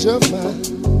change of mind.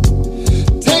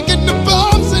 Taking the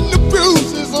bumps and the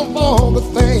bruises of all the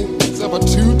things of a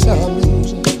two-time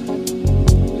loser.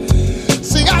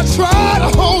 See, I try to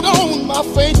hold on, my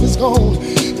faith is gone.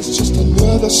 It's just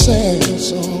another sad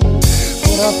song.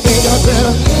 But I think I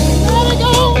better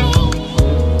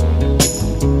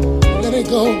let it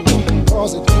go.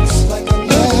 Cause it looks like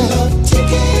another love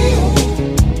TKO.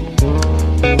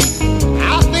 I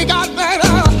think I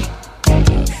better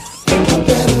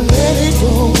let it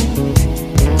go.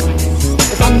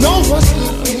 If I know what's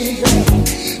good for me,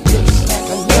 looks like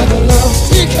another love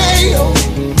TKO.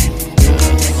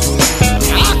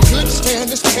 I couldn't stand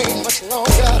this pain much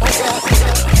longer.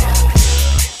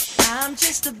 I'm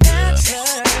just a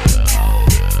bachelor.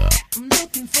 I'm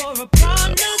looking for a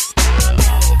partner.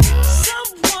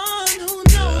 Someone who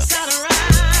knows how to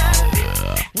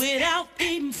ride without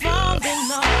even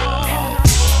falling off.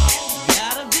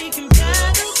 Gotta be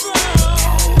compatible.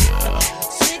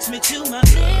 Takes me to my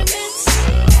limits.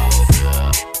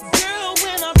 Girl,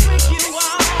 when I break you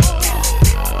off,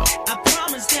 I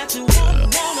promise that you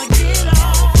won't wanna get off.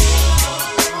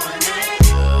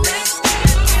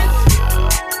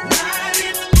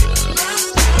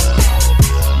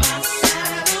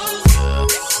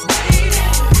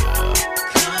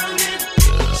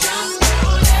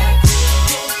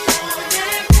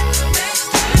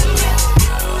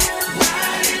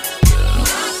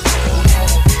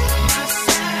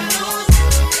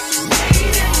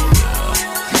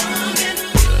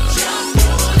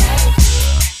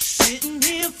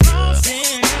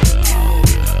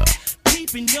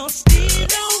 Your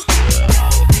stilo.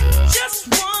 Just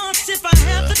once, if I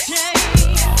have to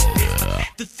change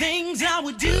the things I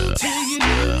would do to you.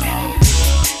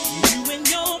 You and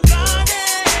your body,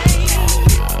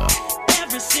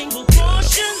 every single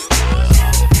portion,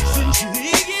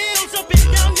 sensually yields up and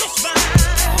down your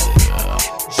spine.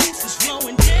 Juices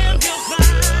flowing down your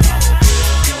spine.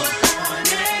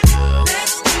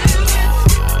 Let's do it.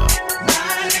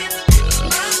 Ride it,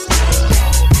 my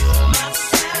soul, my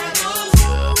saddles.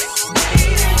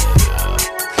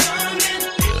 Come and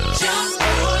jump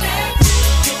on it.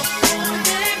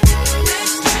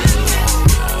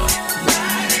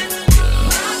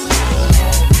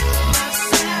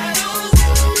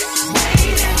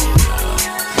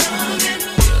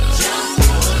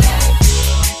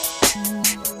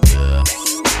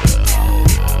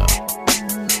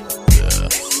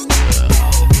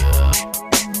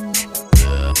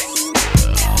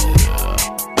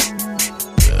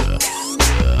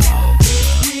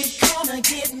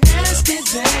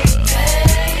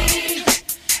 baby.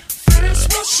 First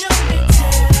we'll show me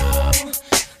down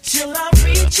till I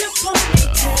reach your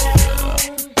ponytail.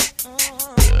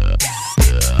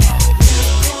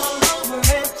 All over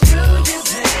and through you,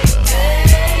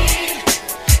 baby,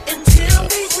 until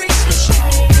we reach the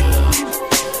stream.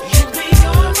 You'll be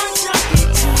on my jockey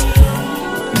team.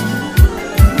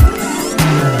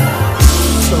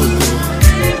 So good.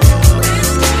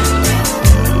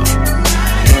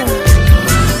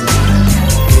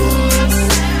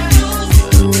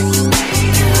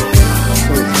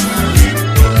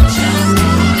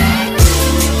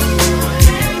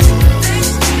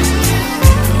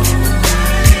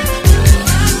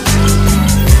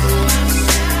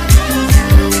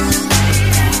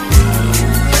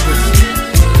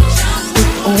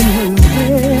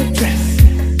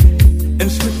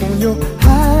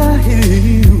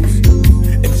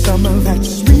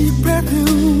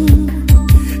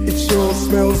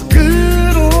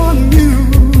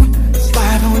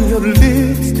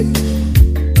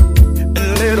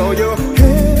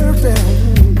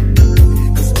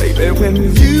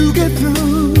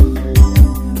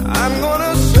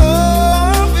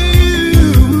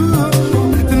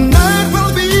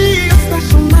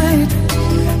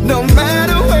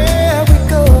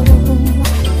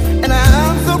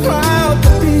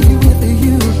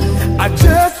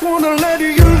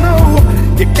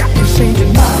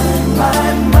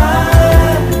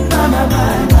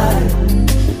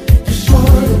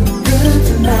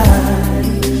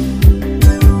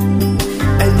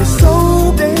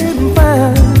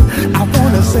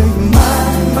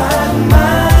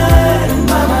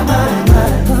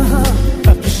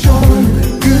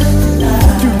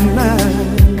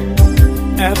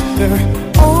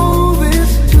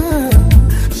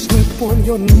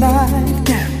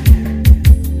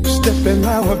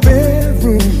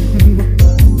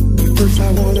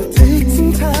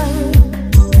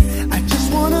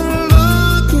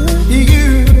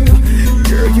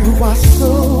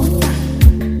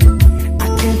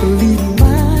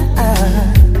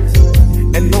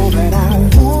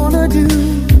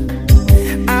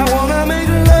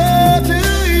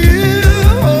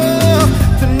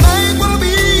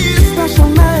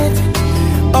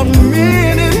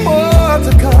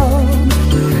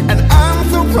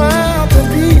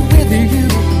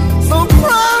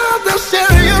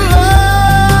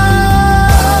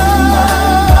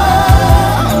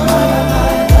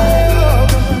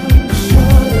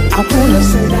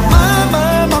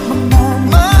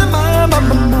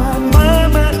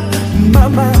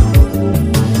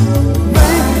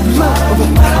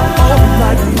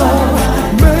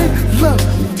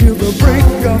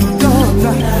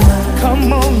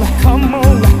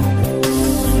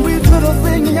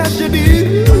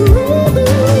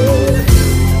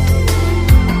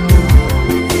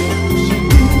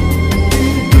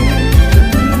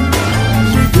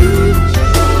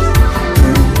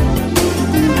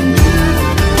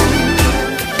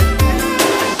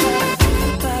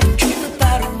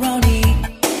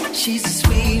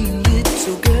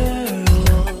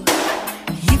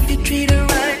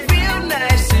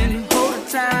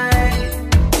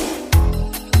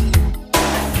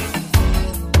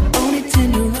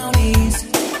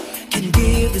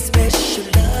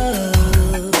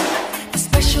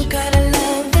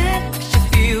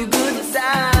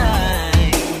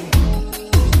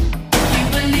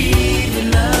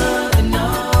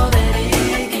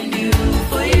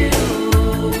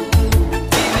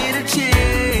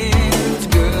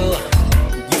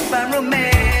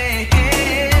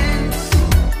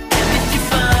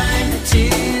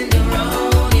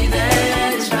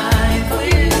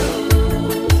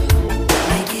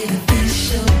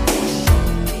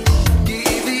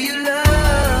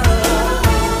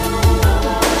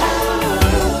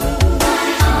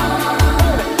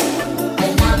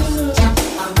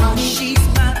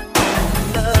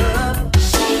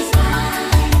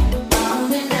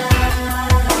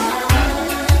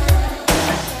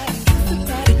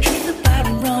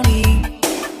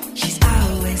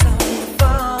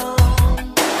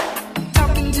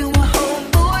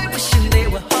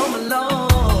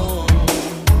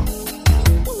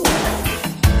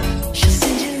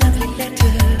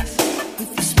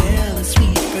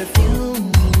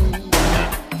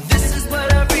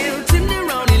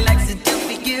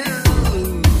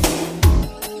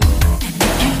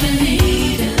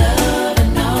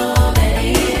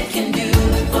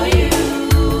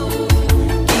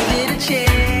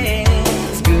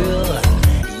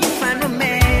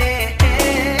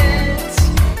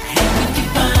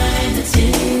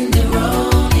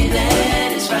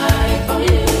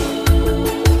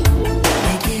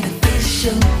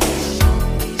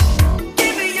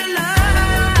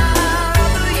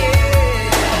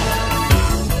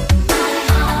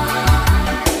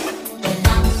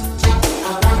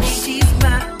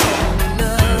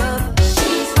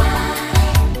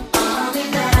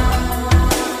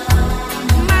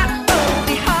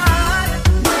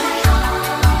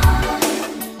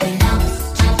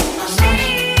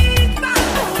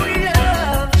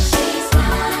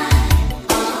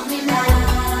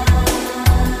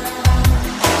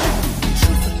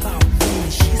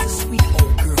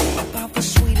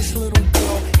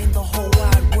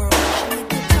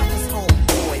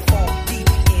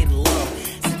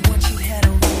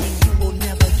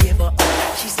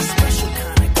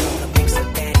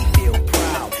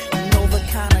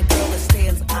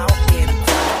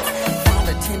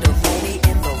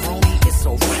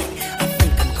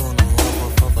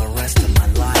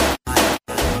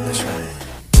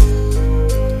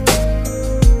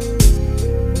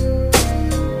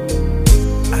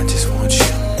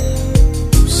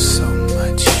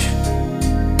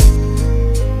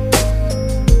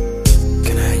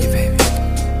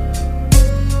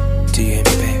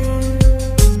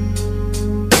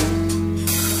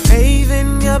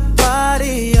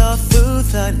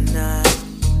 the night.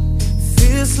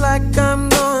 Feels like I'm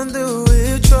going through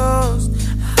withdrawals.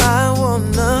 I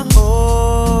wanna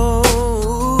hold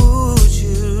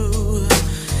you,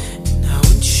 and I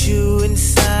want you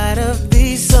inside of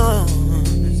these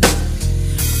songs.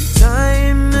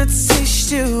 Time to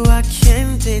taste you, I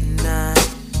can't deny.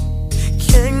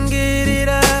 Can't get it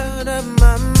out of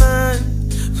my mind.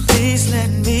 Please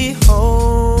let me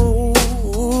hold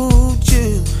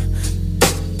you,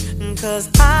 'cause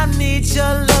I need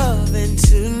your loving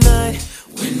tonight.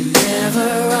 Whenever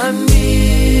I'm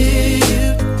near you,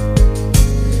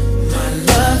 my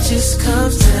love just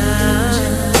comes down.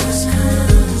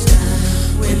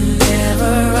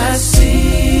 Whenever I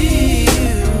see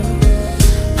you,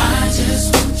 I just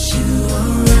want you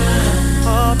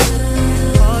around.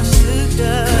 Oh,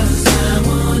 sugar, 'cause I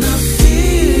wanna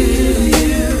feel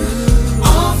you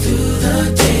all through the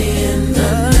day and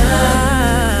the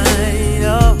night.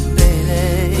 Oh, baby,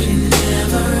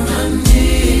 whenever I'm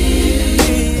near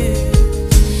you,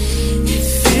 it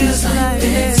feels like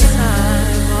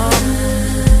bedtime.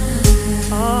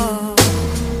 Oh,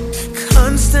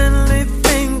 constantly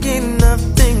thinking of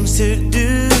things to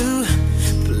do,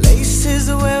 places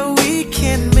where we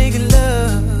can make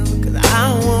love. 'Cause I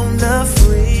wanna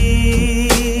free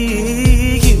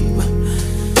you.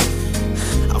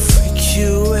 I'll freak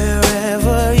you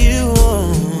wherever you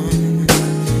want,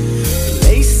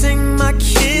 placing my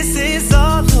kisses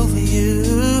all over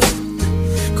you,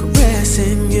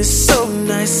 caressing you so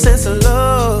nice and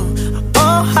slow.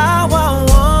 Oh, how I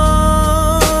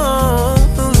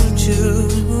want you,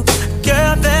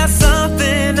 girl. There's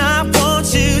something I want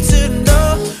you to know.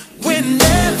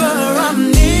 Whenever I'm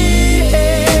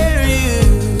near you,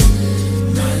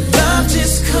 my love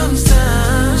just comes down.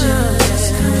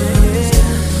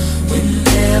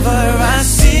 Whenever I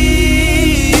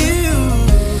see you,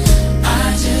 I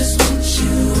just want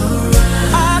you around.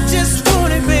 I just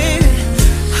want it, baby.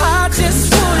 I just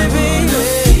want it, baby.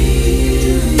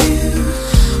 Feel you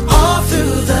all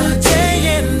through the day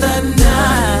and the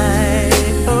night.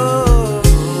 Oh,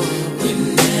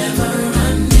 whenever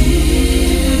I'm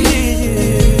near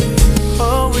you,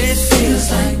 oh, it feels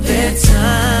like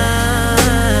bedtime.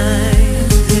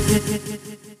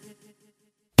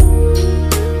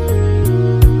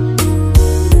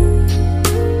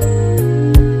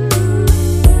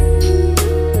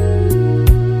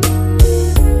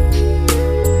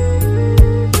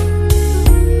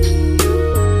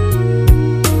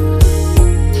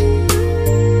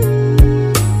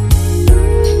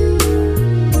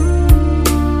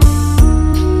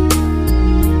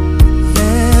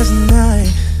 Last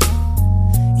night,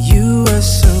 you were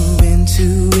so into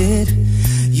it.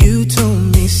 You told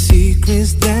me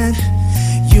secrets that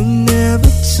you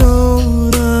never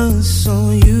told us. So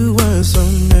you were so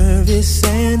nervous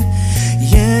and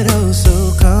yet oh so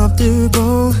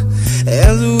comfortable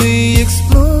as we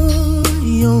explore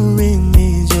your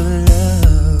image of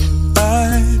love. I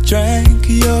drank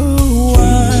your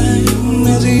wine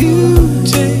as you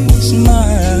taste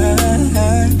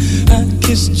mine. I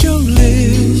kissed your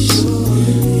lips.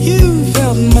 You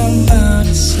felt my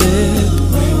body slip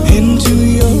into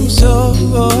your soul.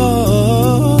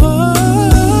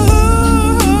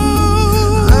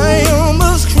 I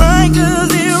almost cried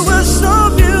 'cause it was so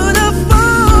beautiful.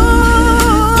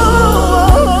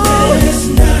 Last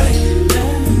night,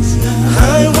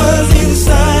 I was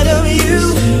inside of you.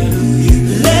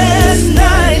 Last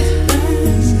night,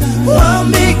 while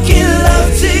making love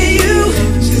to you,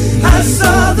 I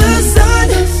saw the sun,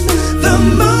 the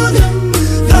moon,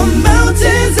 the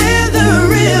mountains and the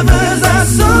rivers. I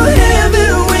saw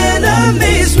heaven when I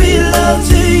made sweet love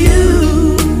to you.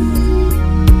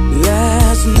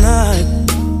 Last night,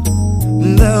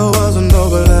 there was no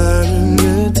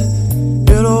blanket.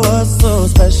 It was so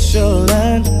special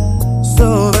and so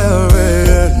very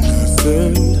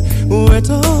innocent. We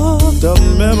talked of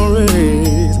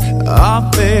memories, our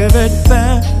favorite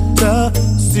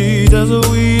fantasies as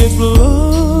we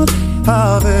explored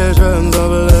our visions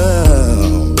of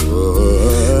love.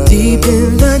 Deep in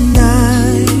the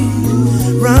night,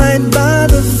 right by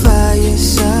the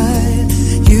fireside,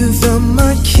 you felt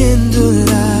my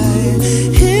candlelight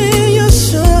in your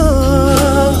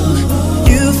soul.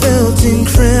 You felt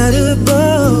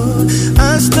incredible.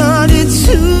 I started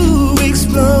to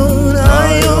explode.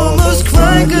 I almost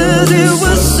cried 'cause it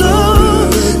was so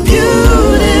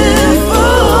beautiful.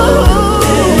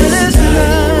 Last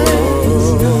night,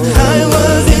 I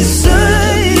was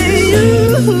inside you.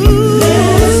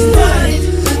 Last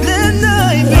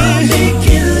night, baby,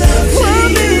 making love.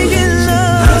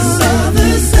 I saw the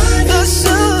sun,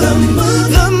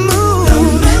 the moon,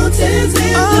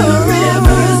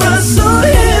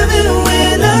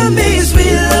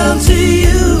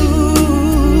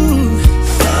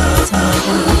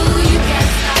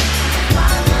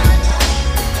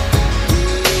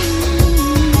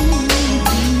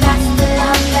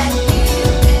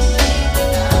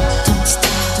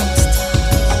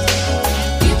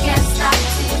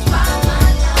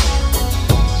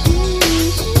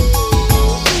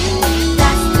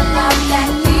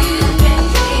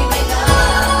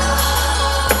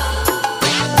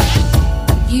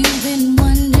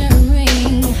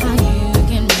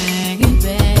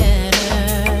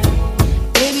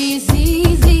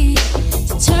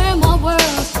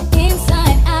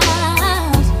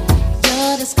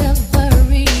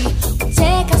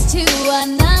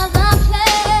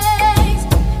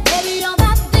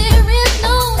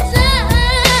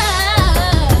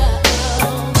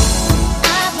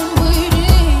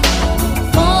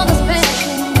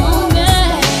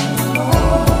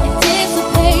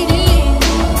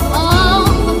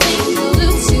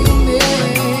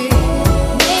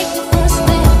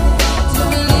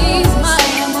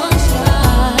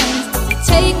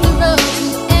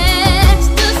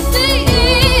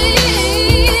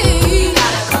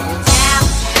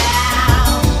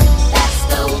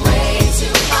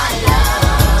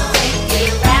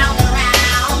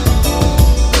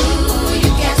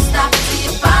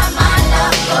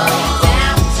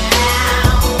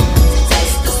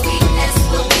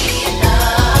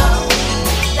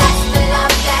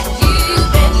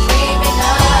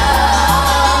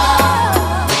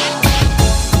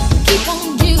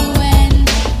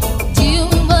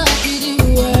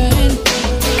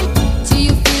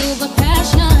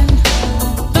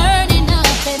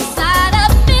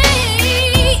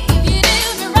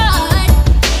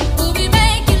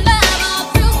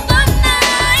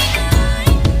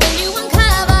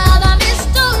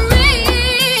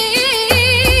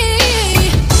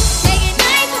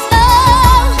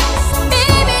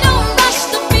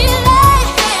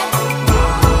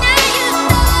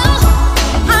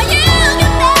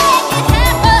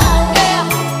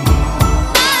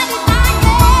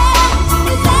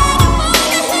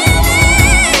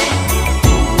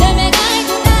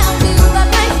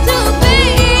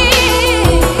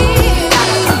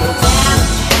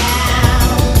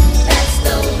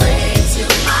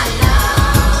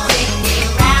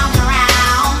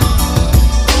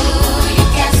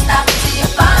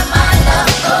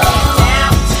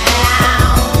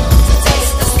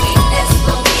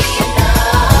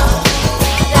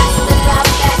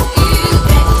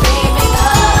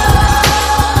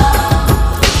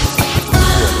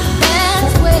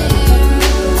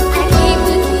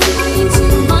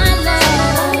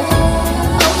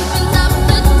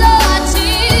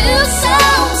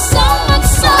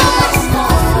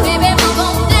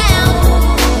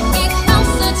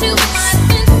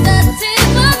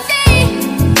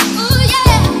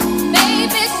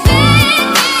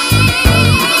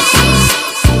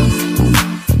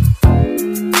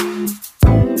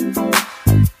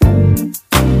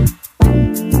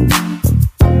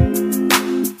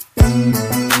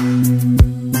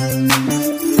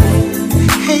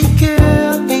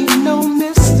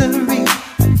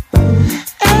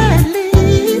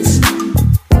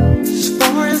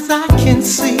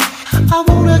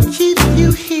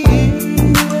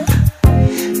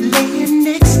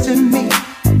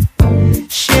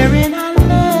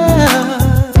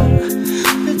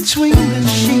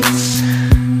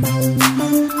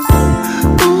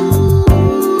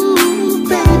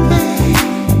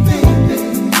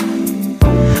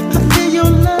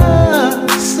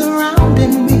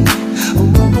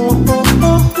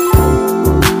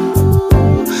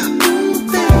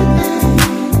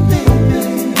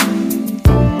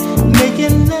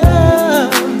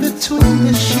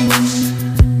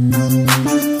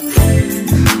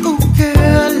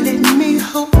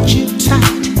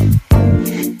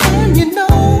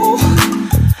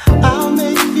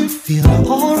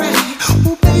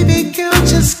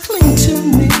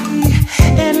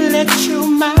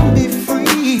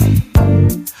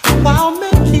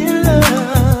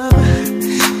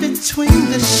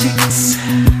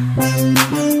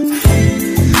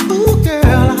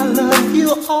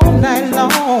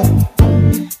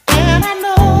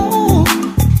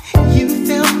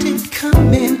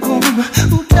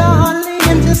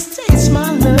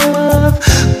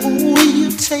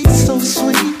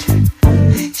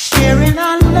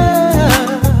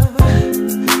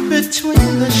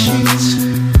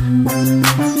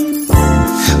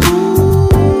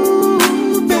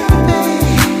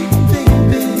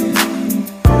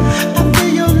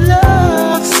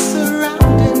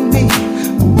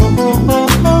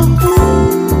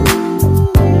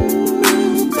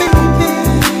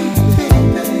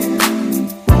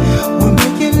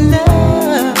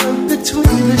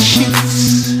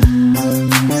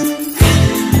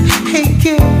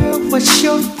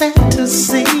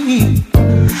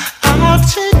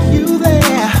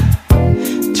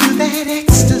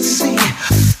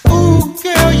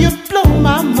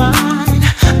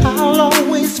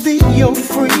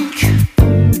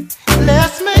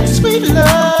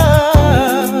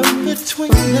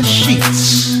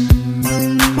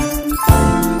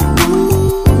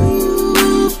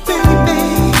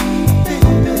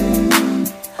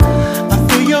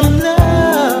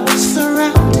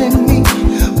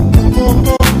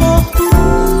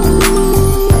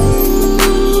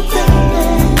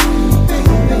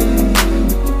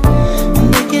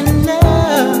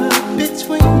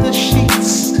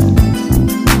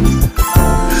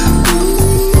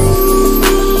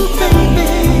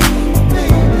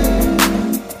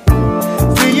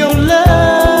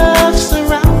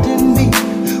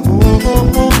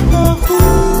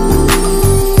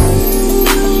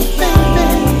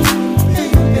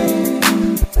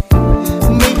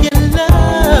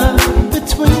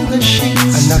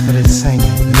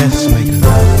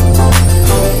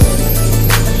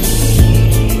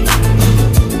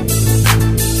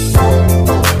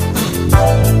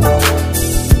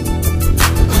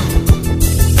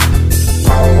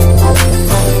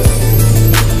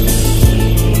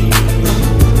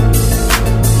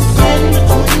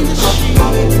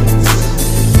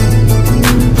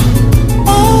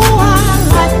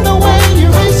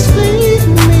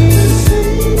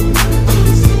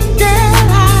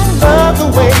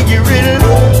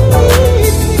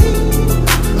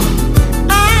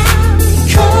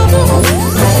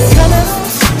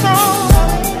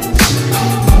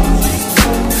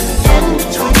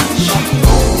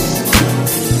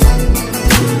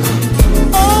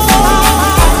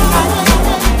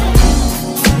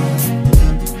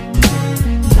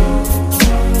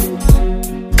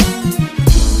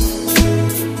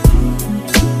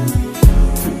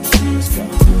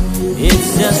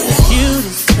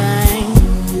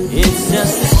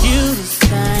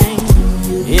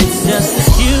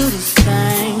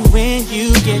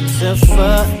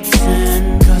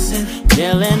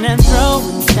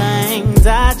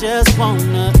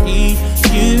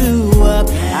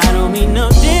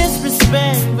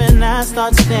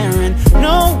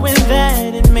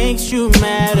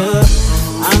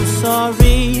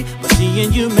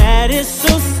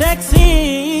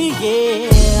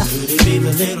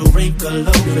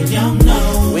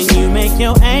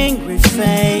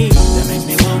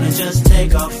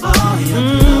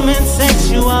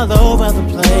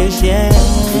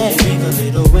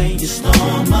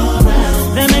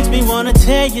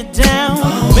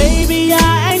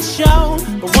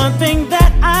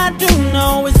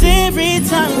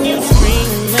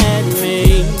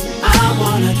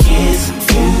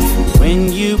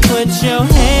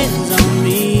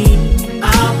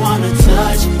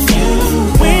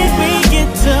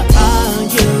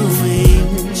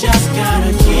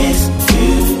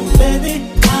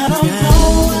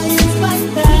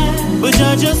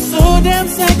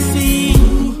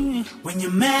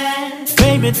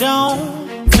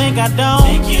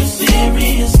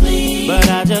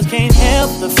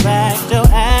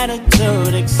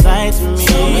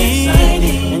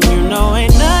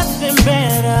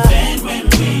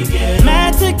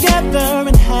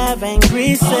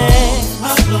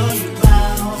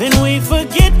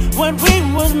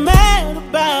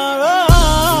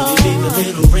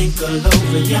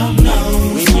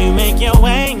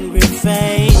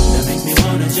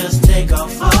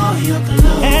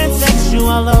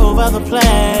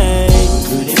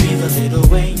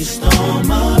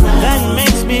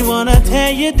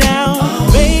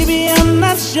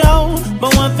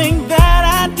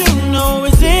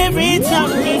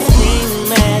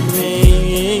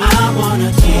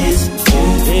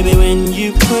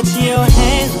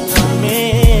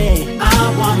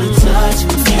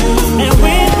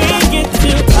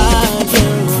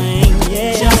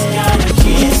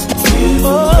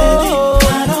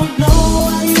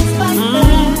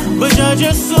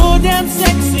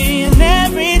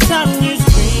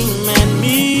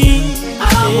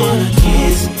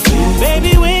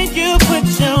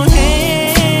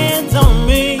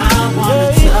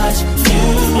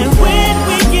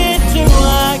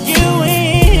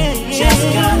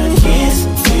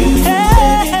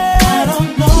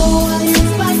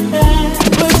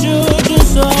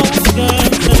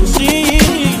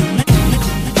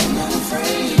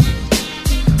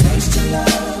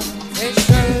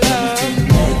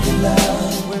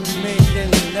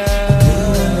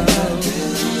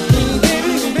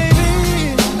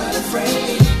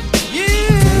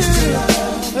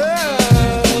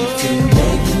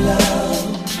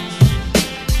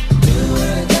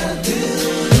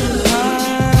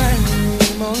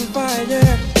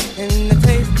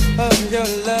 your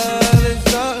love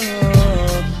is all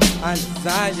I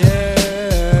desire.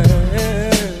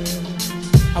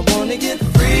 I wanna get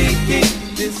freaky,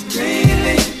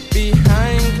 discreetly,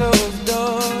 behind closed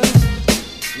doors.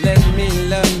 Let me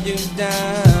love you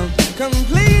down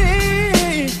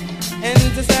completely,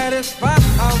 and to satisfy I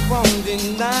won't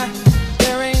deny.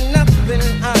 There ain't nothing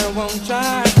I won't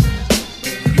try.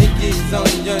 Hickeys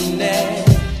on your neck,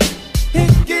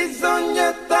 hickeys on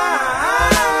your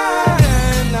thigh.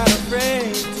 I'm not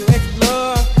afraid to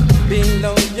explore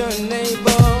below your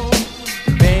navel.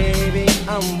 Baby,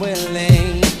 I'm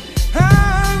willing.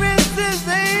 I'm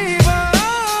irresistible.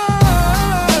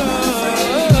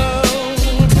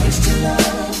 Taste your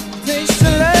love, taste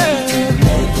your love,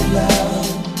 make your love.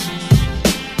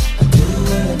 I do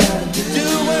what I gotta do, do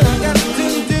what I gotta do.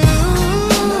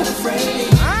 I'm not afraid,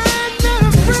 I'm not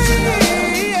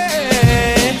afraid,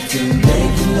 yeah. To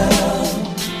make your love,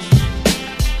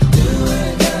 do what I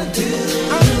gotta do.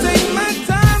 I'll take my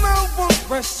time, I won't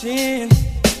rush in.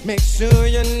 Make sure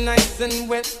you're nice and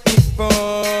wet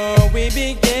before we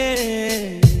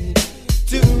begin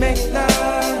to make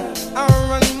love. I'll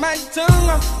run my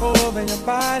tongue all over your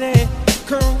body,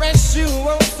 caress you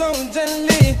oh so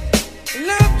gently,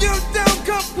 love you down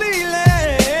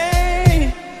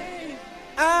completely.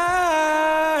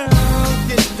 I'll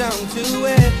get down to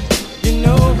it. You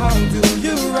know how to do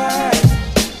you right.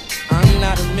 I'm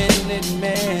not a minute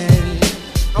man.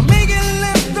 I'm making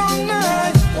left all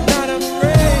night. Not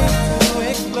afraid to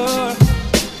explore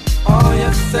all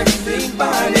your sexy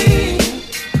body.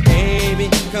 Baby,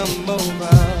 come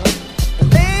over,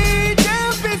 lay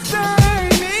down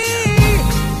beside me.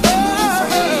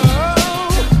 Oh,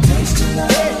 taste your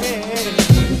love, make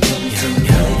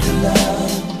your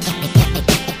love.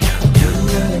 Do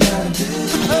what I gotta do.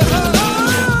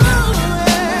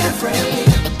 I'm afraid.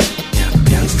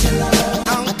 Taste your love.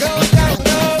 I'll go down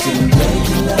low to make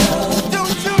your love.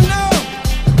 Don't you know?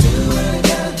 Do what I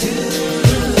gotta do.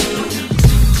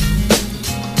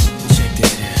 Check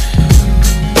this here.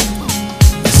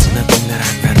 There's nothing that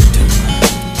I'd rather do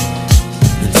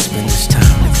than spend this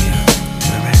time with you.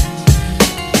 Alright?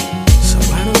 So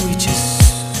why don't we just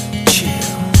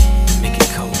chill, make it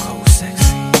cold, cold,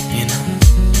 sexy, you know?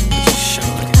 Just show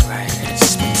it right and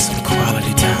spend some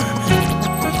quality time.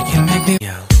 You make me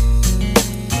yo.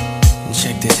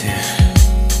 Check this here.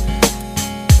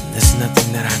 There's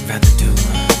nothing that I'd rather do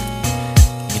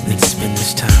than spend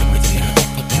this time with you.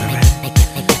 Alright?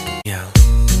 Yo.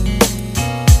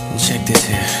 Check this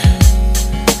here.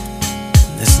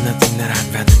 There's nothing that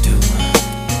I'd rather do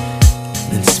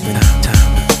than spend our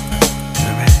time.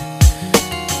 Alright?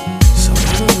 So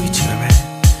why don't we chill, alright?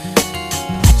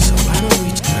 So why don't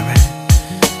we chill, alright?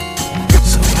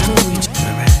 So why don't we chill,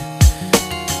 alright?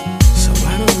 So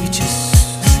why don't we just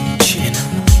chill,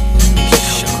 make it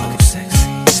show looking sexy,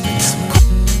 spend some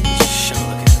show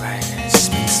looking right,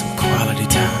 spend some quality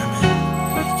time.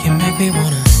 You make me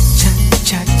wanna chat,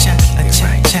 chat, chat,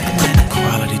 chat, chat,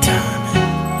 quality time.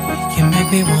 You make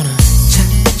me wanna chat,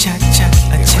 chat, chat,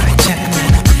 chat, chat,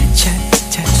 chat, chat,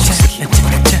 chat,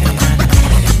 chat, chat.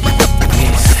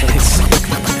 Yes, it's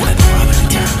quality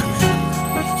time.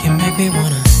 You make me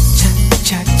wanna chat,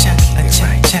 chat, chat, chat,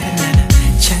 chat, chat,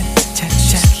 chat,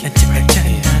 chat, chat, chat.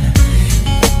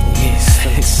 Yes,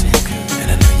 it's and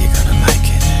I know you're gonna like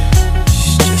it.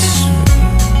 Just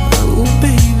oh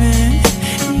baby,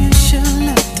 you sure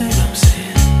love that.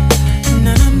 You know what I'm saying?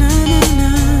 Na na na na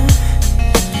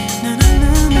na na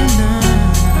na na na.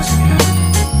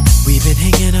 We've been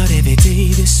hanging out every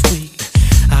day this week.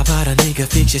 I bought a nigga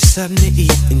fix you something to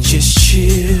eat and just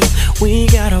chill. We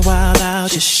ain't got a while out,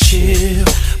 just chill.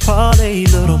 Parlay,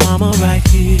 little mama right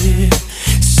here.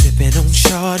 Sipping on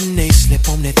Chardonnay, slip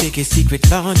on that thickest secret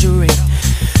lingerie.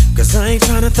 Cause I ain't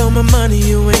tryna throw my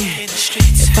money away.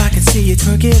 If I can see you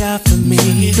twerk it out for me,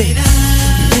 baby.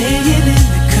 Laying in the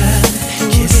cup,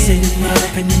 kissing and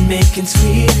rubbing and making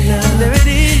sweet love. There it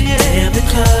is, yeah. Damn the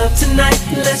club tonight,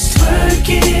 let's twerk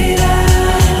it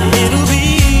out. It'll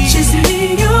be just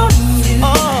me on you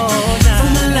all night,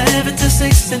 from 11 to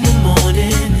 6 in the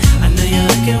morning. I know you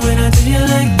like it when I do you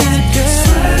like that, girl.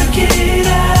 Twerk it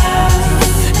out.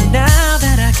 Now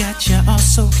that I got you all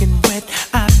soaking wet,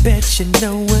 I bet you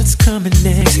know what's coming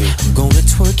next. I'm gonna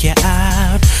twerk you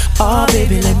out. Oh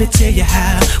baby, let me tell you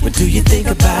how. What do you think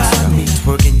about me?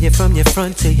 Twerking you from your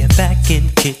front to your back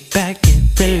and kick back and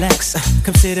relax.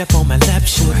 Come sit up on my lap,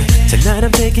 sugar. Tonight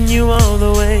I'm taking you all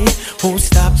the way. Won't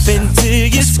stop until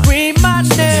you scream my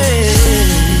name.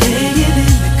 Laying in the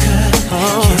cut,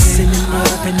 kissing and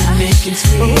rubbing and making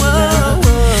sweet love.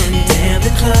 Damn the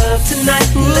club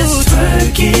tonight, let's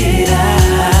twerk it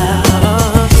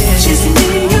out. Just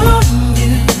me on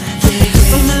you.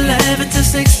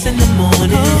 on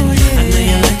it. I know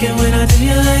you like it when I do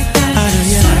you like that. I know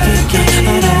you like it, girl.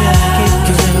 I know you like it,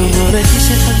 girl. I wanna kiss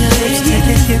it from your lips to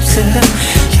your hips and down.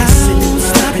 I won't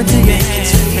stop until you get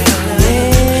to me.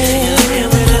 You like it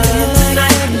when I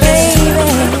do you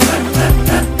like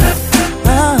that,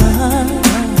 baby.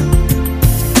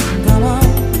 Come on.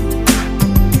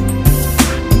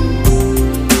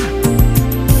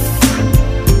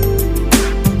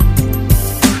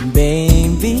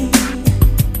 Baby,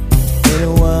 it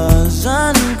was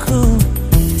uncool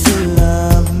to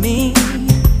love me,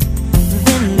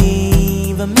 then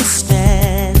leave me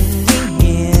standing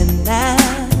here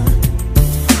now.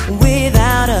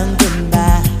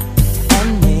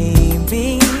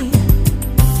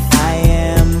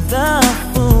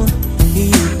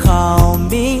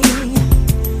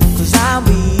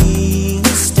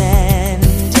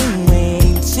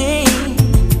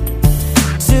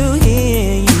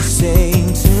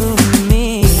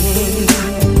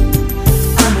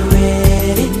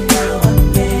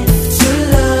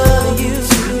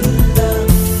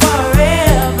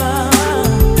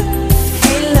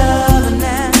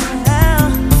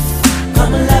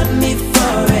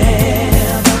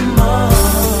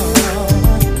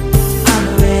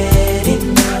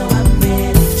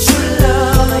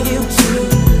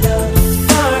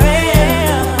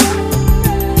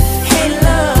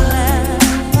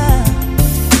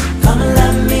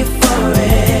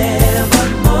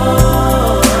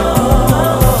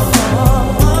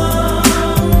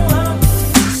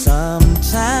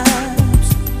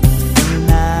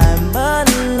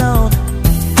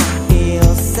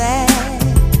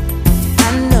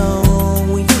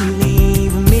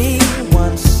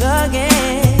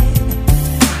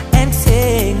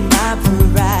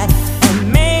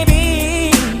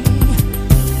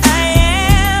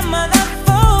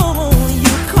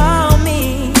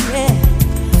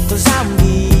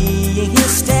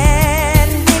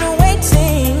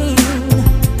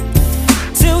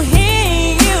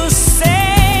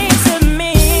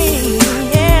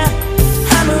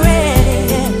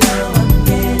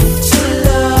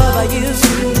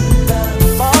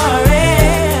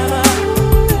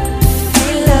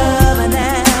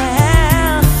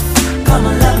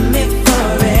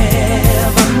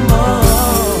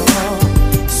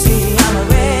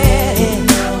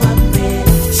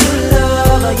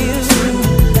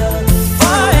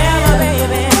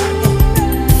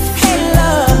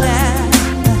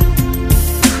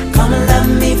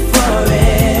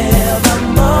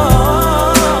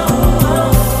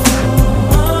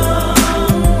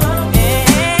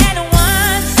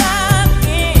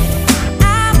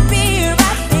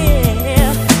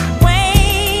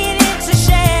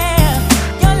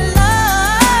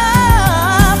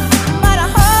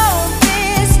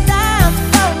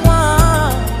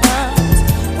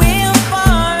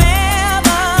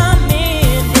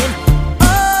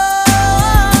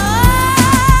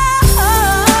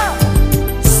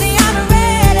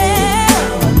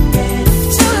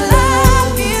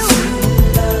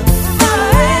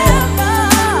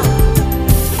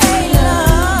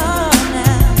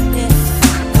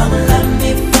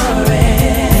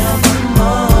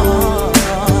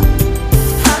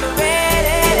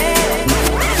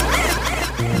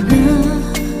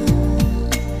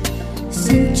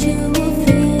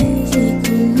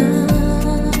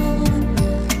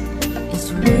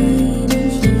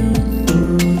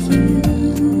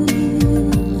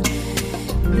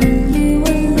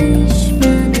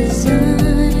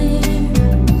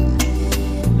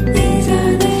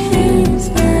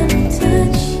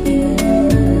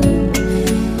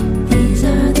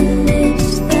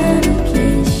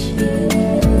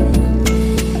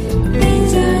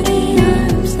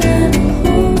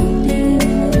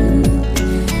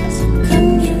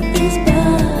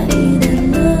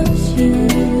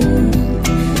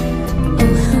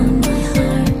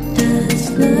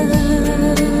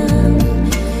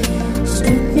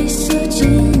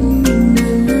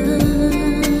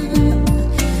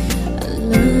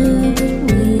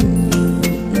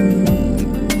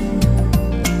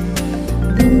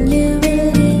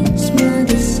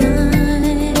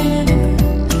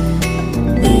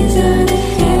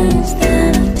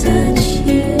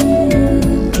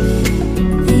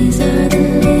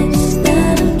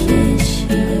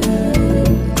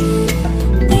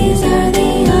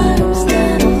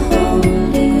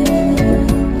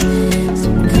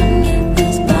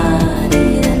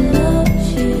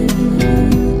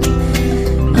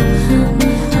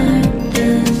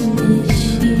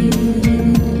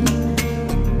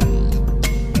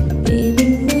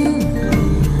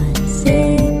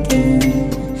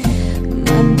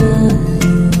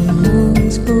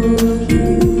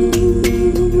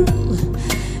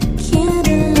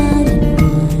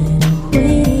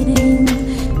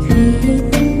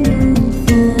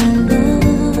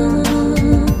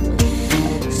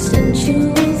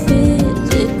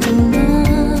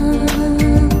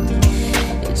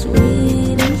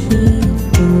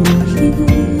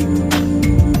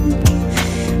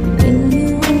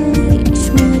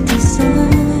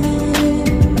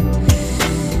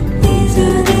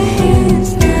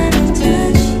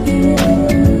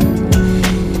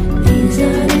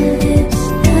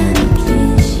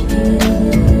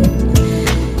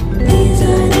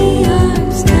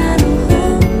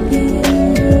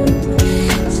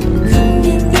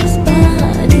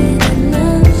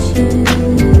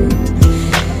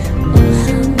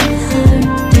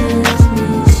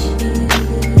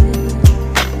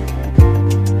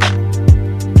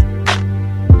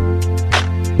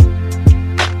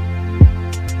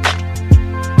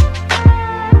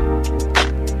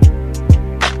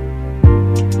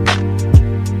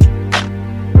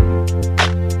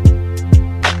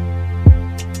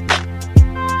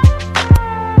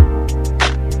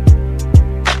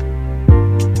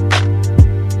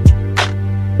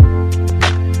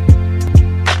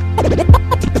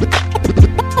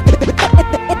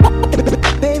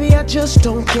 just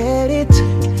don't get it.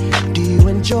 Do you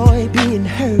enjoy being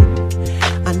hurt?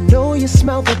 I know you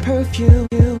smell the perfume.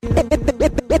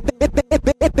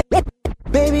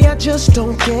 Baby, I just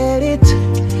don't get it.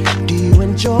 Do you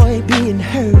enjoy being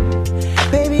hurt?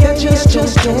 Baby, I just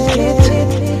don't get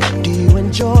it. Do you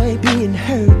enjoy being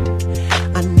hurt?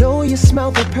 I know you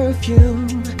smell the perfume,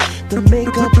 the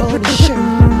makeup on the shirt.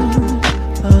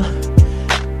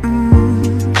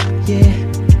 Yeah.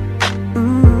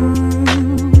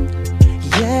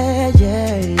 Yeah,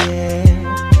 yeah, yeah.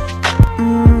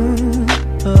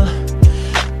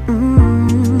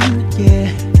 Yeah.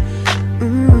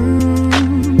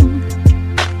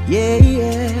 Yeah,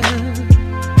 yeah.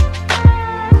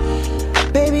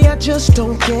 Baby, I just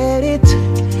don't get it.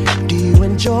 Do you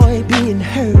enjoy being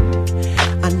hurt?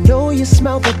 I know you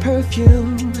smell the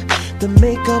perfume, the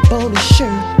makeup on his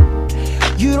shirt.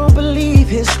 You don't believe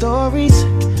his stories.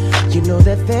 You know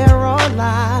that there are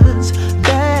lies.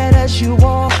 Bad as you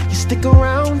are, you stick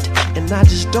around, and I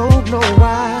just don't know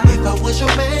why. If I was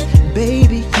your man,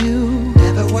 baby, you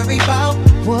never worry about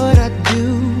what I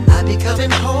do. I'd be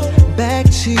coming home back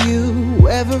to you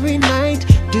every night,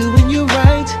 doing you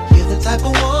right. You're the type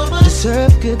of woman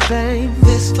deserve good fame,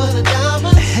 fist full of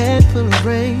diamonds, a head full of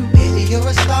rain. Baby, you're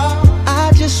a star.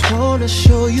 I just wanna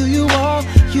show you you are.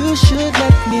 You should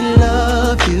let me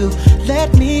love you.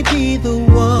 Let me be the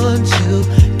one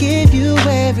to give you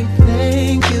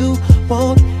everything you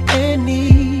want and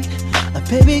need. A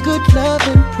baby, good love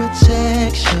and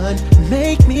protection.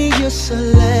 Make me your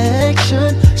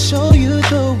selection. Show you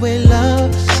the way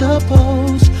love's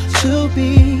supposed to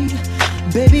be.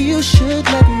 Baby, you should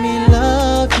let me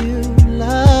love you,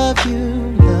 love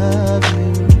you, love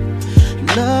you,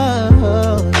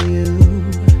 love you.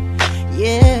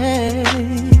 Yeah.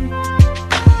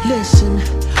 Listen,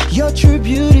 your true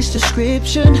beauty's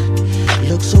description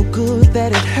looks so good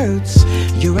that it hurts.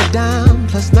 You're a dime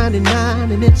plus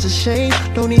 99, and it's a shame.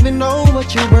 Don't even know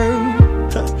what you're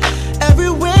worth.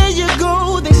 Everywhere you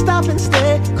go, they stop and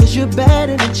stare, 'cause you're bad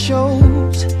and it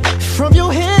shows. From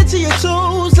your head to your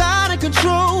toes, out of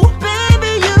control.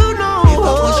 Baby, you know. If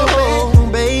I was your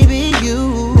man, baby,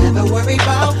 you never worry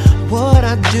about what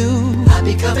I do. I'd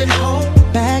be coming home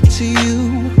back to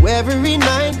you every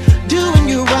night, doing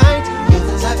you right. You're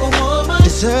the type of woman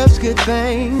deserves good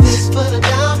things, fist full of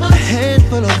diamonds, a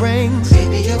handful of rings.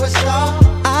 Baby, you're a star.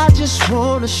 I just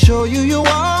wanna show you you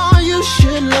are. You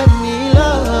should let me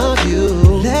love you.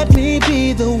 Let me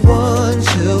be the one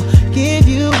to give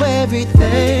you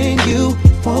everything you